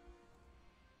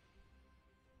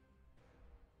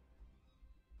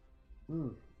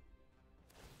 I'm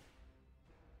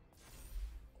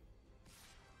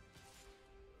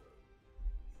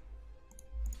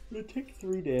going to take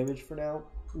 3 damage for now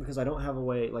because I don't have a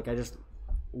way, like I just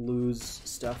lose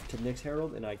stuff to Nyx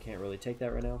Herald and I can't really take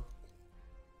that right now,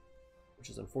 which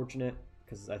is unfortunate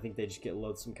because I think they just get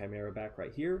Loathsome Chimera back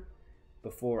right here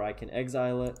before I can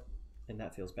exile it, and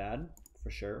that feels bad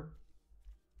for sure.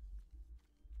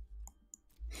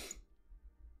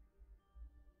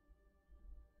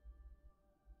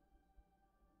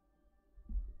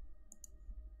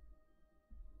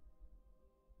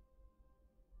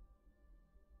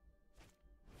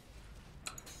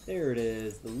 There it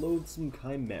is, the Loathsome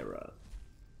Chimera.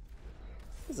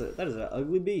 That is an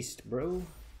ugly beast, bro.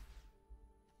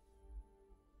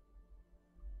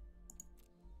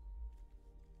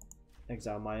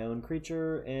 Exile my own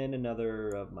creature and another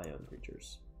of my own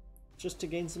creatures, just to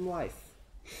gain some life.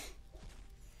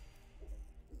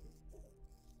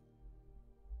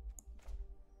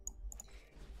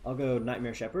 I'll go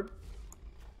Nightmare Shepherd.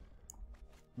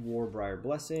 Warbriar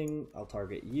Blessing. I'll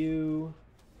target you.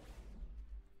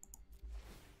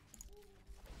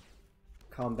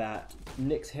 Combat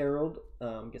Nyx Herald.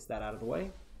 Gets that out of the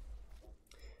way.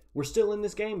 We're still in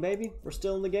this game, baby. We're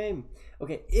still in the game.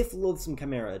 Okay, if Loathsome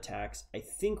Chimera attacks, I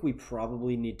think we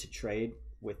probably need to trade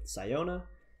with Siona.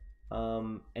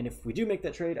 And if we do make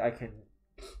that trade, I can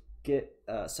get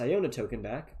Siona token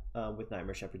back with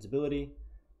Nightmare Shepherd's ability,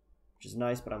 which is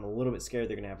nice, but I'm a little bit scared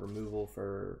they're going to have removal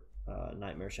for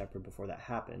Nightmare Shepherd before that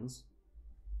happens.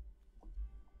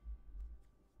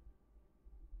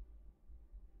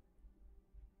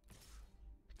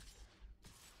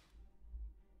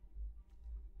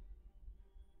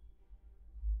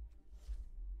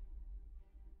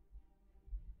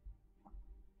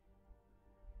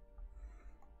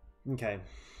 Okay,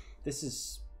 this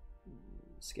is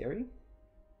scary.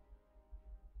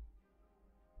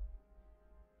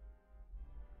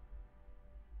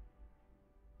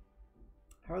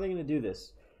 How are they going to do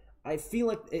this? I feel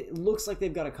like it looks like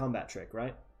they've got a combat trick,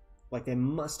 right? Like they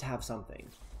must have something.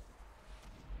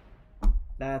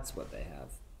 That's what they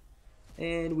have.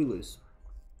 And we lose.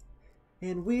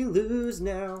 And we lose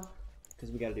now.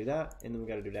 Because we got to do that, and then we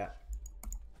got to do that.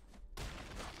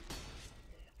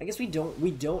 I guess we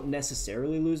don't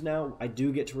necessarily lose now. I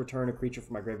do get to return a creature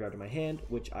from my graveyard to my hand,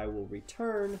 which I will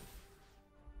return.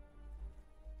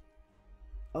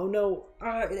 Oh no,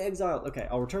 it exiled. Okay,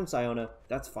 I'll return Siona.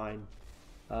 That's fine.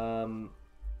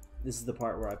 This is the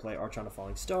part where I play Archon of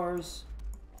Falling Stars.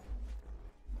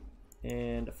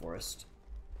 And a forest.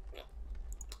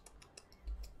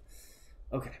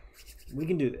 Okay, we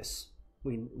can do this.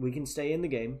 We can stay in the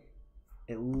game.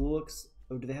 It looks...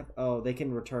 Oh, do they have... Oh, they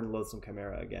can return Loathsome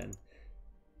Chimera again.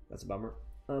 That's a bummer.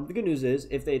 The good news is,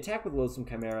 if they attack with Loathsome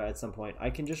Chimera at some point, I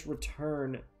can just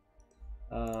return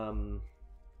Dawn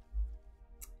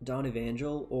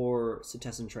Evangel or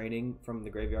Cetessan Training from the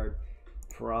graveyard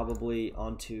probably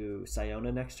onto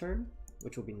Siona next turn,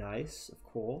 which will be nice, of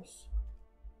course.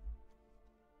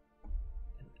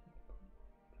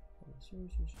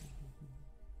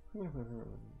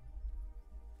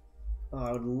 Oh,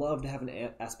 I would love to have an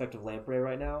Aspect of Lamprey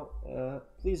right now.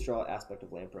 Please draw Aspect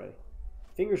of Lamprey.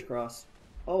 Fingers crossed.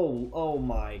 Oh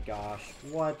my gosh.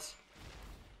 What?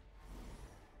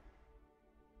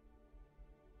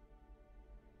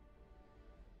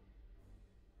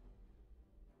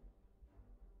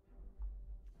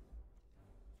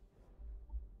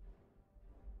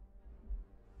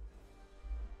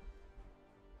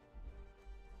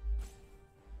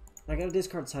 I gotta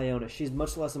discard Siona. She's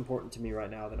much less important to me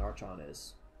right now than Archon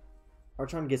is.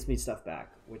 Archon gets me stuff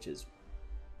back, which is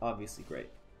obviously great.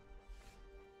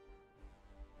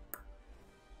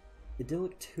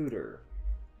 Idyllic Tutor.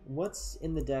 What's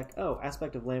in the deck? Oh,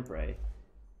 Aspect of Lamprey.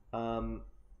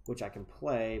 Which I can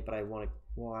play, but I want to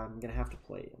Well, I'm gonna have to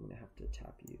play. I'm gonna have to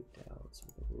tap you down. So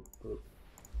boop, boop,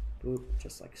 boop,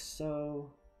 just like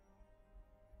so.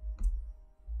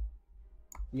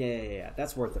 Yeah.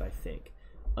 That's worth it, I think.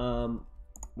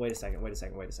 Wait a second.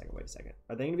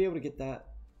 Are they gonna be able to get that?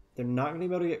 They're not gonna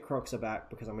be able to get Croxa back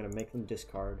because I'm gonna make them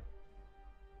discard.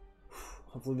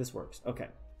 Hopefully this works. Okay.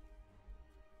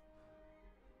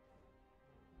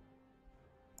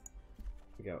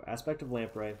 Here we go. Aspect of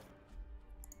Lamprey.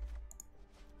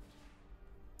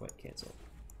 Wait, cancel.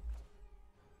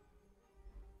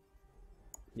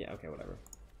 Yeah, okay, whatever.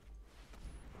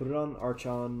 Put it on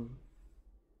Archon.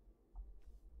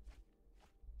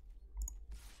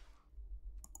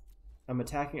 I'm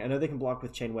attacking. I know they can block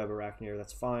with Chain Web Arachneer.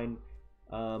 That's fine.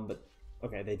 But,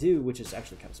 okay, they do, which is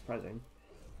actually kind of surprising.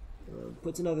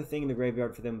 Puts another thing in the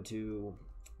graveyard for them to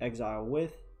exile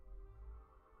with.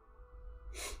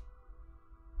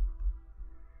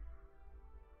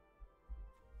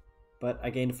 But I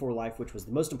gained 4 life, which was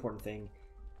the most important thing.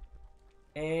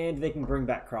 And they can bring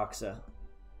back Croxa.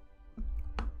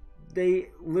 They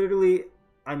literally...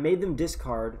 I made them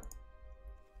discard,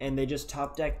 and they just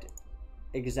top-decked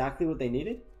exactly what they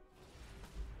needed?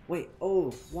 Wait, oh,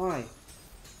 why?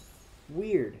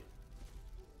 Weird.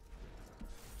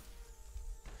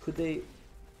 Could they...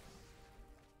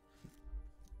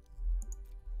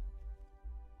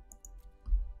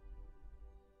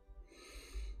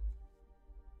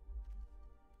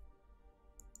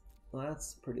 Well,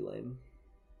 that's pretty lame.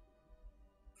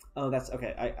 Oh, that's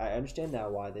okay. I understand now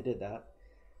why they did that.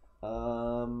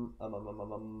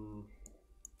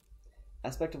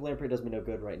 Aspect of Lamprey does me no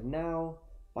good right now.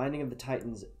 Binding of the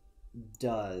Titans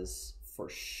does for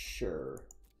sure.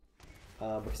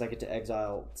 Because I get to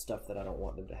exile stuff that I don't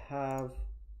want them to have.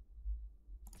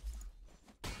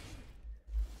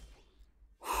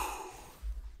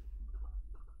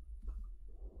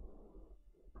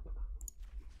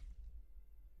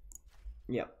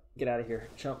 Yep, get out of here,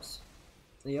 chumps.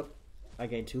 Yep, I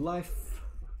gained 2 life.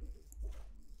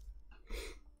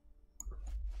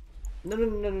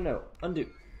 No. Undo.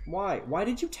 Why? Why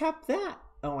did you tap that?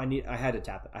 Oh, I had to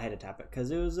tap it. I had to tap it because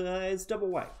it was it's double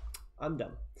white. I'm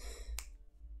dumb.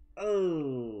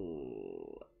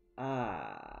 Oh.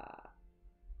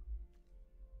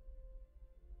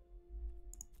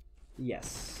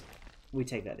 Yes. We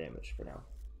take that damage for now.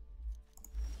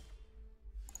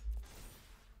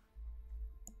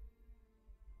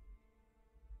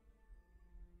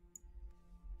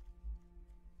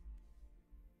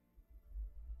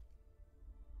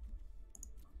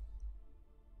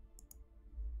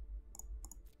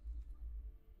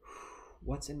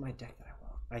 What's in my deck that I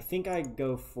want? I think I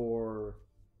go for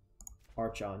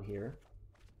Archon here.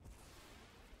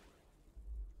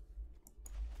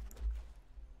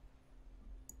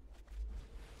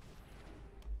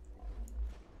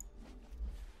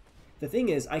 The thing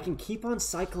is, I can keep on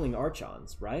cycling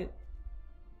Archons, right?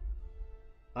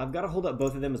 I've got to hold up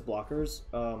both of them as blockers,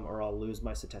 or I'll lose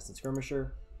my Setessan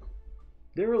Skirmisher.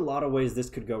 There are a lot of ways this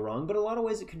could go wrong, but a lot of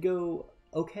ways it could go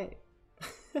okay.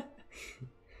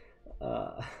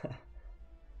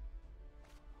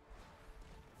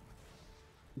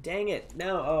 Dang it.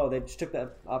 No. Oh, they just took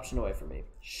that option away from me.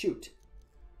 Shoot.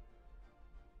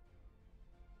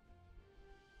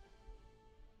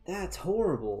 That's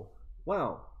horrible.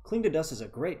 Wow. Cling to Dust is a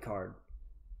great card.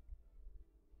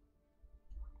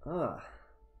 So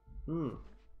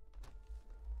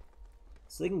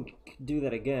they can do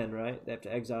that again, right? They have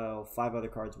to exile 5 other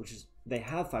cards, which is... They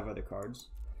have 5 other cards.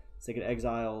 So they could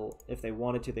exile, if they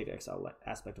wanted to, they could exile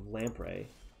Aspect of Lamprey.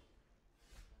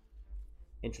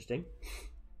 Interesting.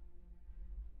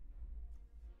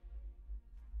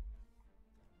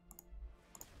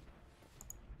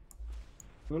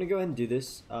 I'm going to go ahead and do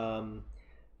this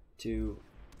to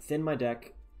thin my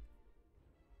deck.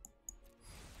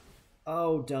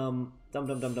 Oh, dumb.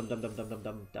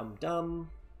 Dumb.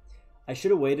 I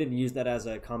should have waited and used that as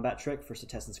a combat trick for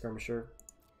Setessan Skirmisher.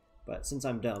 But since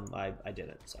I'm dumb, I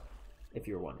didn't, so, if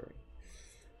you were wondering.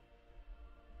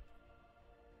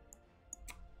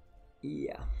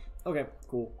 Yeah. Okay,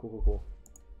 cool.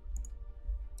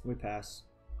 We pass.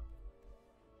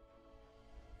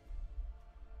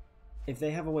 If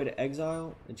they have a way to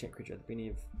exile, enchant creature at the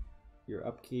beginning of your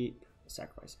upkeep,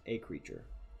 sacrifice a creature.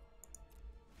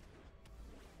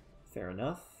 Fair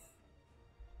enough.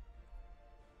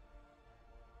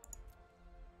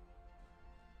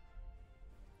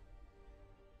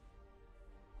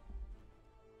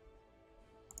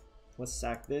 Let's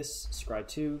sack this, scry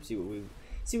 2,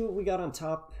 see what we got on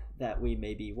top that we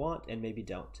maybe want and maybe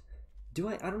don't.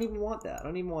 I don't even want that. I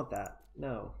don't even want that.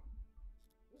 No.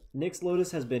 Nyx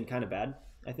Lotus has been kind of bad,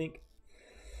 I think.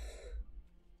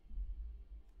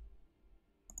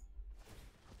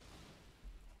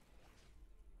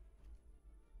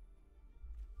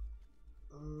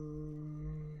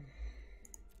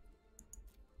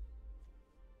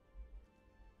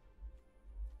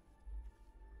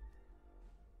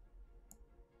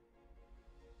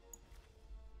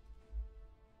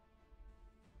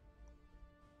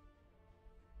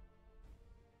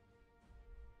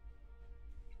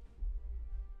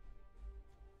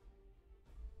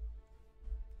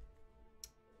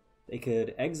 They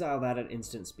could exile that at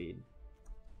instant speed,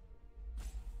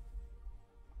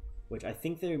 which I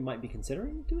think they might be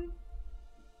considering doing.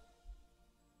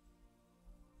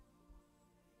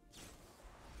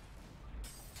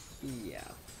 Yeah.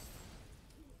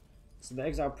 So they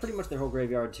exile pretty much their whole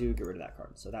graveyard to get rid of that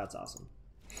card, so that's awesome.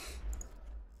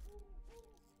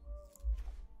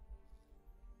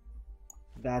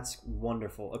 That's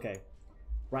wonderful. Okay,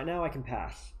 right now I can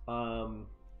pass,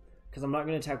 because I'm not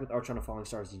going to attack with Archon of Falling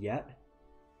Stars yet.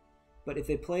 But if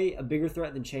they play a bigger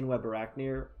threat than Chainweb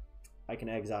Arachnir, I can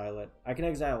exile it. I can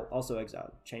also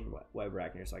exile Chainweb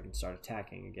Arachnir so I can start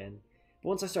attacking again. But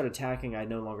once I start attacking, I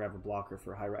no longer have a blocker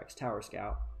for Hyrex Tower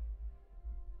Scout.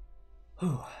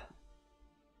 Okay.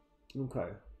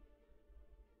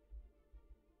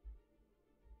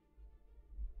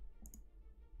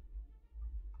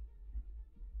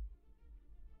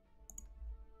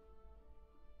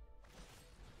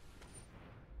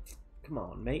 Come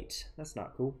on, mate. That's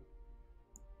not cool.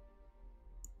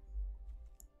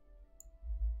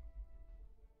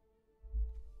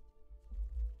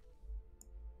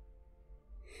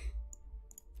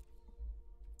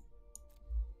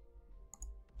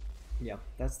 Yeah,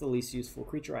 that's the least useful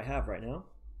creature I have right now.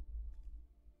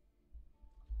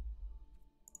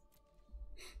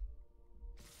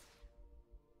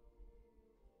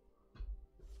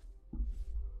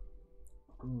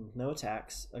 No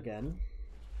attacks again.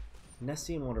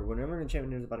 Nestian Wonder. Whenever an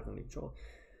enchantment enters the battlefield under control.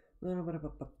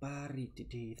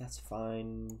 That's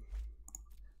fine.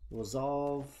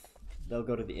 Resolve. They'll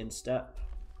go to the end step.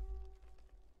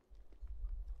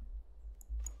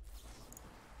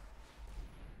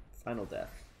 Final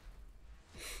death.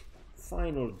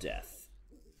 Final death.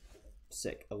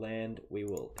 Sick. A land. We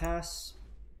will pass.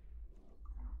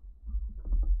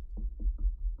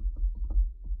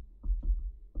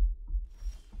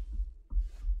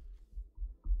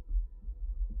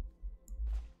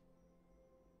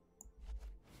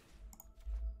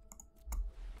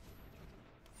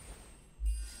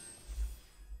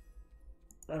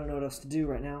 I don't know what else to do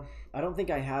right now. I don't think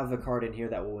I have a card in here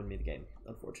that will win me the game,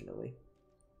 unfortunately.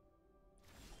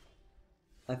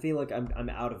 I feel like I'm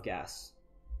out of gas.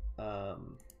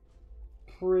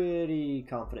 Pretty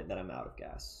confident that I'm out of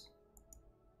gas.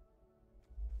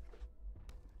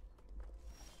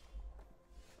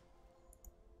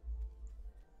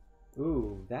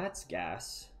 Ooh, that's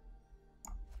gas.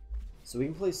 So we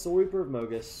can play Soul Reaper of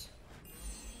Mogus.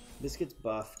 This gets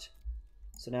buffed.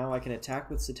 So now I can attack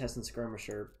with Setessan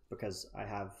Skirmisher because I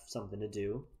have something to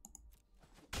do.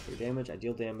 3 damage, I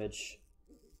deal damage.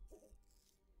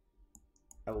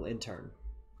 I will end turn.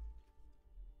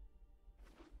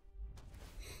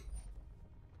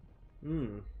 How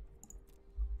many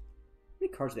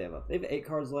cards do they have up? They have 8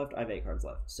 cards left. I have 8 cards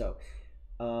left. So,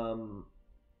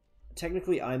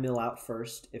 technically, I mill out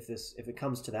first. If it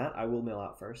comes to that, I will mill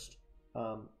out first.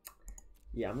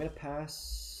 Yeah, I'm gonna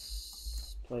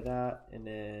pass, play that, and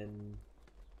then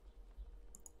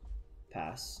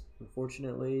pass.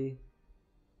 Unfortunately,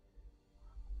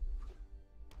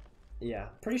 yeah,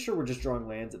 pretty sure we're just drawing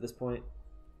lands at this point.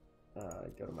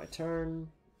 Go to my turn.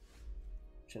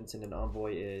 Jensen and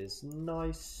Envoy is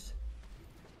nice.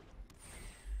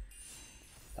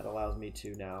 That allows me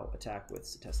to now attack with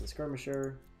Setessan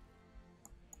Skirmisher.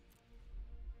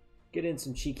 Get in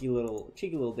some cheeky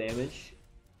little damage.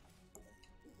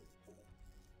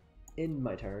 End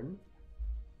my turn.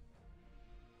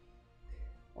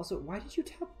 Also, why did you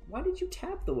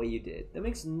tap the way you did? That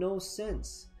makes no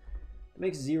sense. It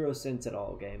makes 0 sense at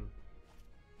all, game.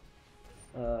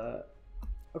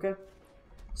 Okay.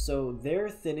 So they're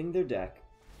thinning their deck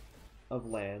of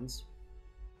lands,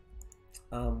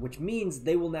 which means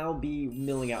they will now be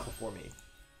milling out before me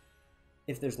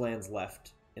if there's lands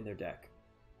left in their deck.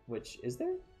 Which, is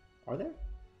there? Are there?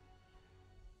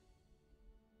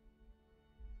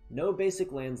 No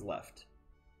basic lands left.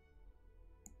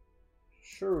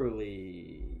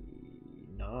 Surely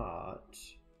not.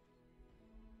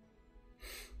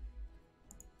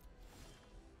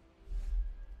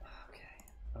 Okay.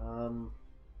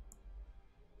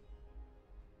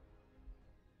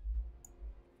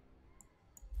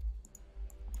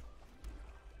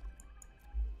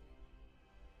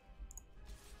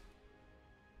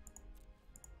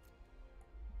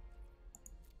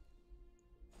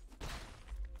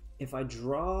 If I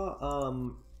draw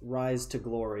Rise to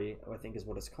Glory, I think is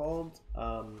what it's called,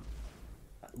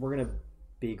 we're going to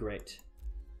be great.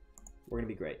 We're going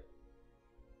to be great.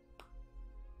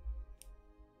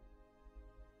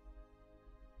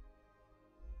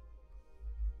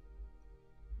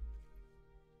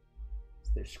 So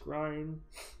they're scrying.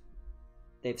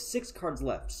 They have 6 cards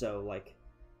left, so like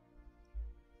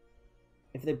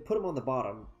if they put them on the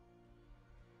bottom,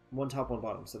 one top, one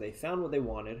bottom, so they found what they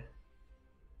wanted,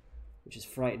 which is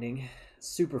frightening,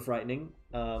 super frightening.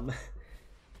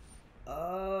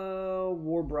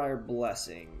 Warbriar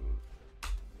Blessing.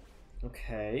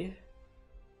 Okay.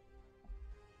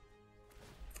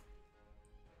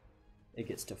 It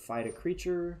gets to fight a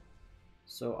creature,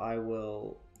 so I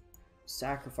will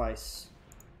sacrifice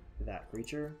that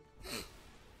creature.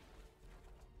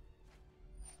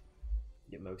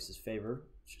 Get Mogus's favor,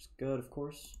 which is good, of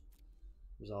course.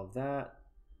 Resolve that.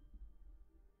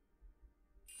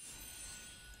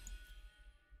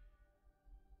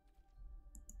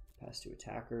 Pass to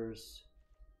attackers.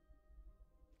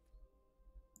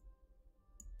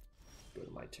 Go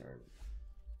to my turn.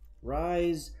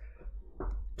 Rise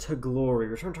to Glory.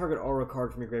 Return target aura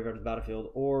card from your graveyard to the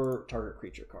battlefield or target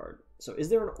creature card. So is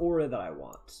there an aura that I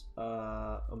want?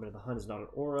 Omen of the Hunt is not an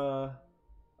aura.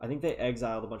 I think they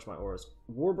exiled a bunch of my auras.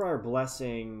 Warbriar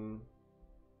Blessing.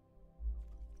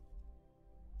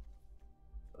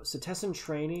 Setessan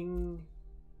Training.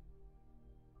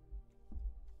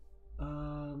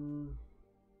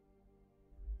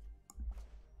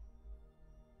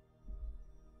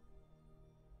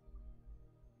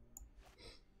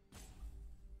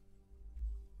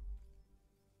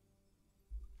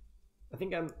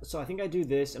 I think I do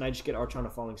this and I just get Archon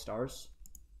of Falling Stars.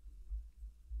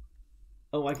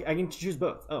 Oh, I can choose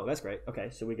both. Oh, that's great. Okay,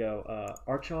 so we go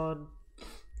Archon,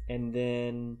 and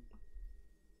then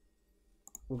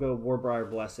we'll go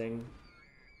Warbriar Blessing.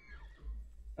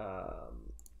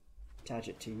 Attach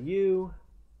it to you.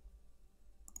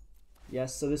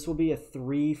 Yes, so this will be a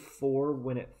 3/4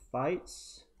 when it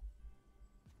fights.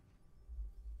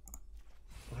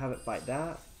 We'll have it fight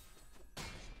that.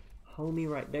 Homie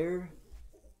right there.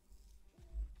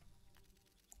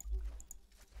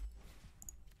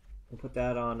 We'll put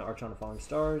that on Archon of Falling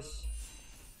Stars.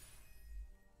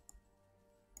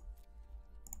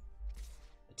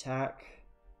 Attack.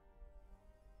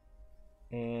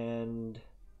 And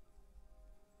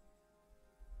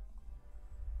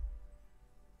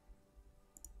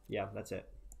yeah, that's it.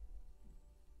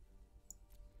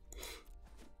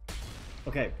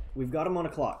 Okay, we've got them on a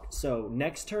clock. So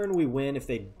next turn we win if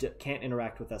they can't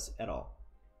interact with us at all.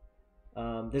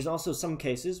 There's also some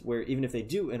cases where even if they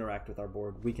do interact with our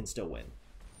board, we can still win.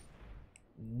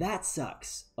 That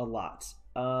sucks a lot.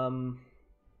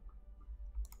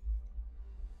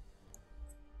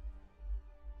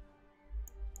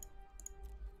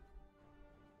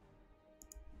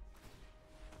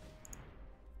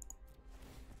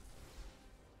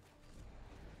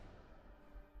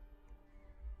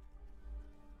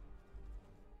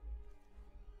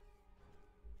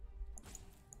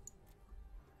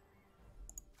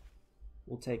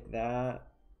 We'll take that.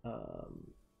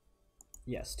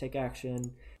 Yes, take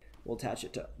action. We'll attach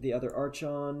it to the other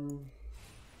Archon.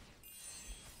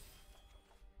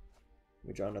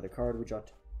 We draw another card. We draw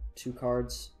 2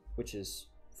 cards, which is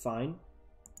fine.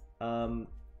 That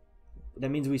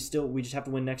means we just have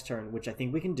to win next turn, which I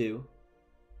think we can do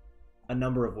a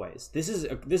number of ways. This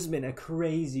has been a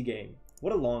crazy game.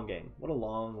 What a long game. What a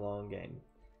long game.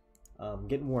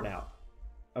 Getting worn out.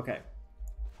 Okay.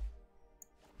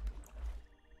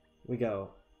 We go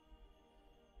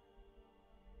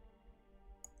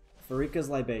Farika's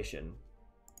Libation.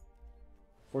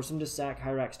 Force him to sack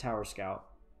Hyrax's Tower Scout.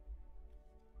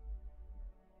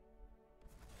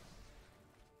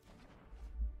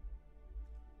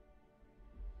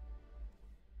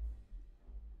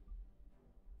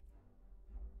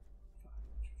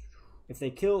 If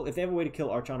they have a way to kill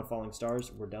Archon of Falling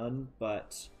Stars, we're done,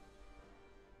 but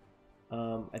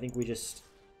I think we just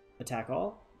attack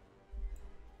all.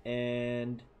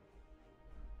 And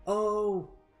oh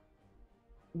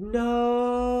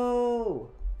no,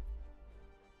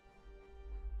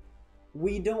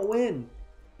 we don't win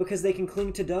because they can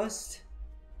cling to dust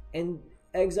and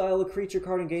exile a creature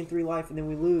card and gain 3 life, and then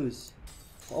we lose.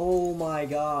 Oh my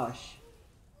gosh.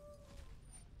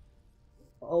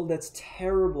 Oh, that's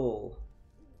terrible.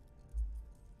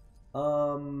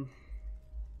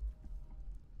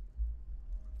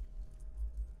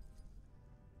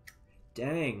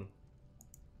 Dang.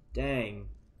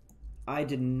 I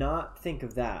did not think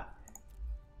of that.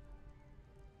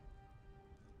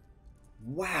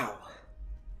 Wow.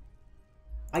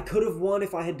 I could have won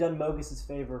if I had done Mogus's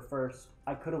favor first.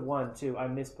 I could have won too. I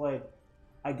misplayed.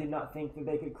 I did not think that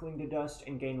they could cling to dust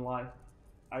and gain life.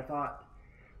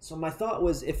 So my thought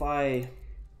was if I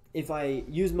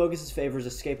use Mogus's favor's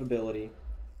escape ability,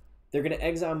 they're going to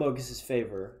exile Mogus's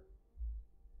favor.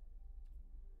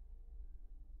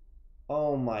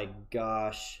 Oh my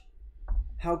gosh.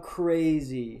 How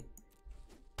crazy.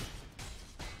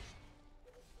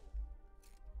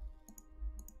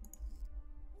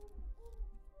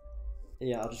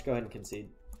 Yeah, I'll just go ahead and concede.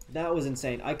 That was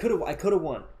insane. I could have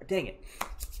won. Dang it.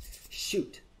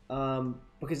 Shoot.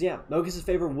 Because yeah, Mogus's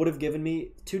favor would have given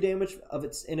me 2 damage of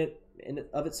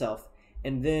itself,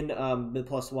 and then the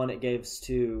 +1 it gives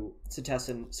to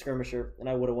Setessan Skirmisher, and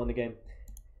I would have won the game.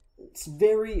 It's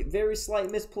very, very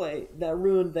slight misplay that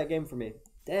ruined that game for me.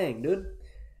 Dang, dude.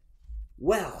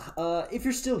 Well, if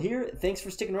you're still here, thanks for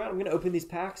sticking around. I'm gonna open these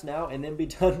packs now and then be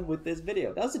done with this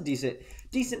video. That was a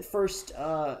decent first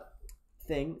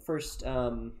first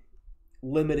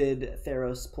limited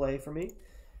Theros play for me.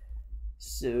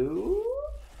 So,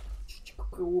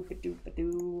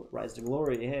 Rise to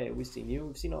Glory. Hey, we've seen you.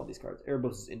 We've seen all these cards.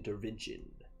 Erebos' Intervention.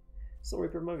 Soul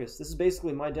Reaper Mogus. This is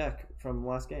basically my deck from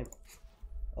last game.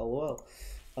 LOL.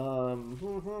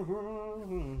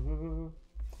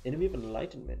 Enemy of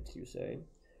Enlightenment, you say?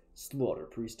 Slaughter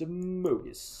Priest of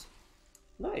Mogus.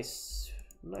 Nice.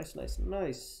 Nice, nice,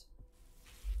 nice.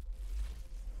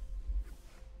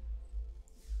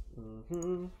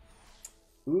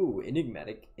 Ooh,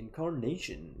 Enigmatic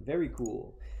Incarnation. Very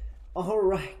cool.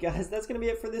 Alright, guys, that's going to be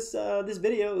it for this this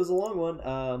video. It was a long one.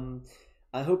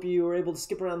 I hope you were able to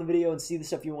skip around the video and see the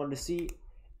stuff you wanted to see.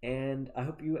 And I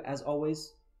hope you, as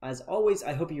always,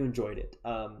 I hope you enjoyed it.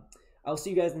 I'll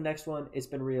see you guys in the next one. It's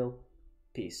been real.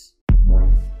 Peace.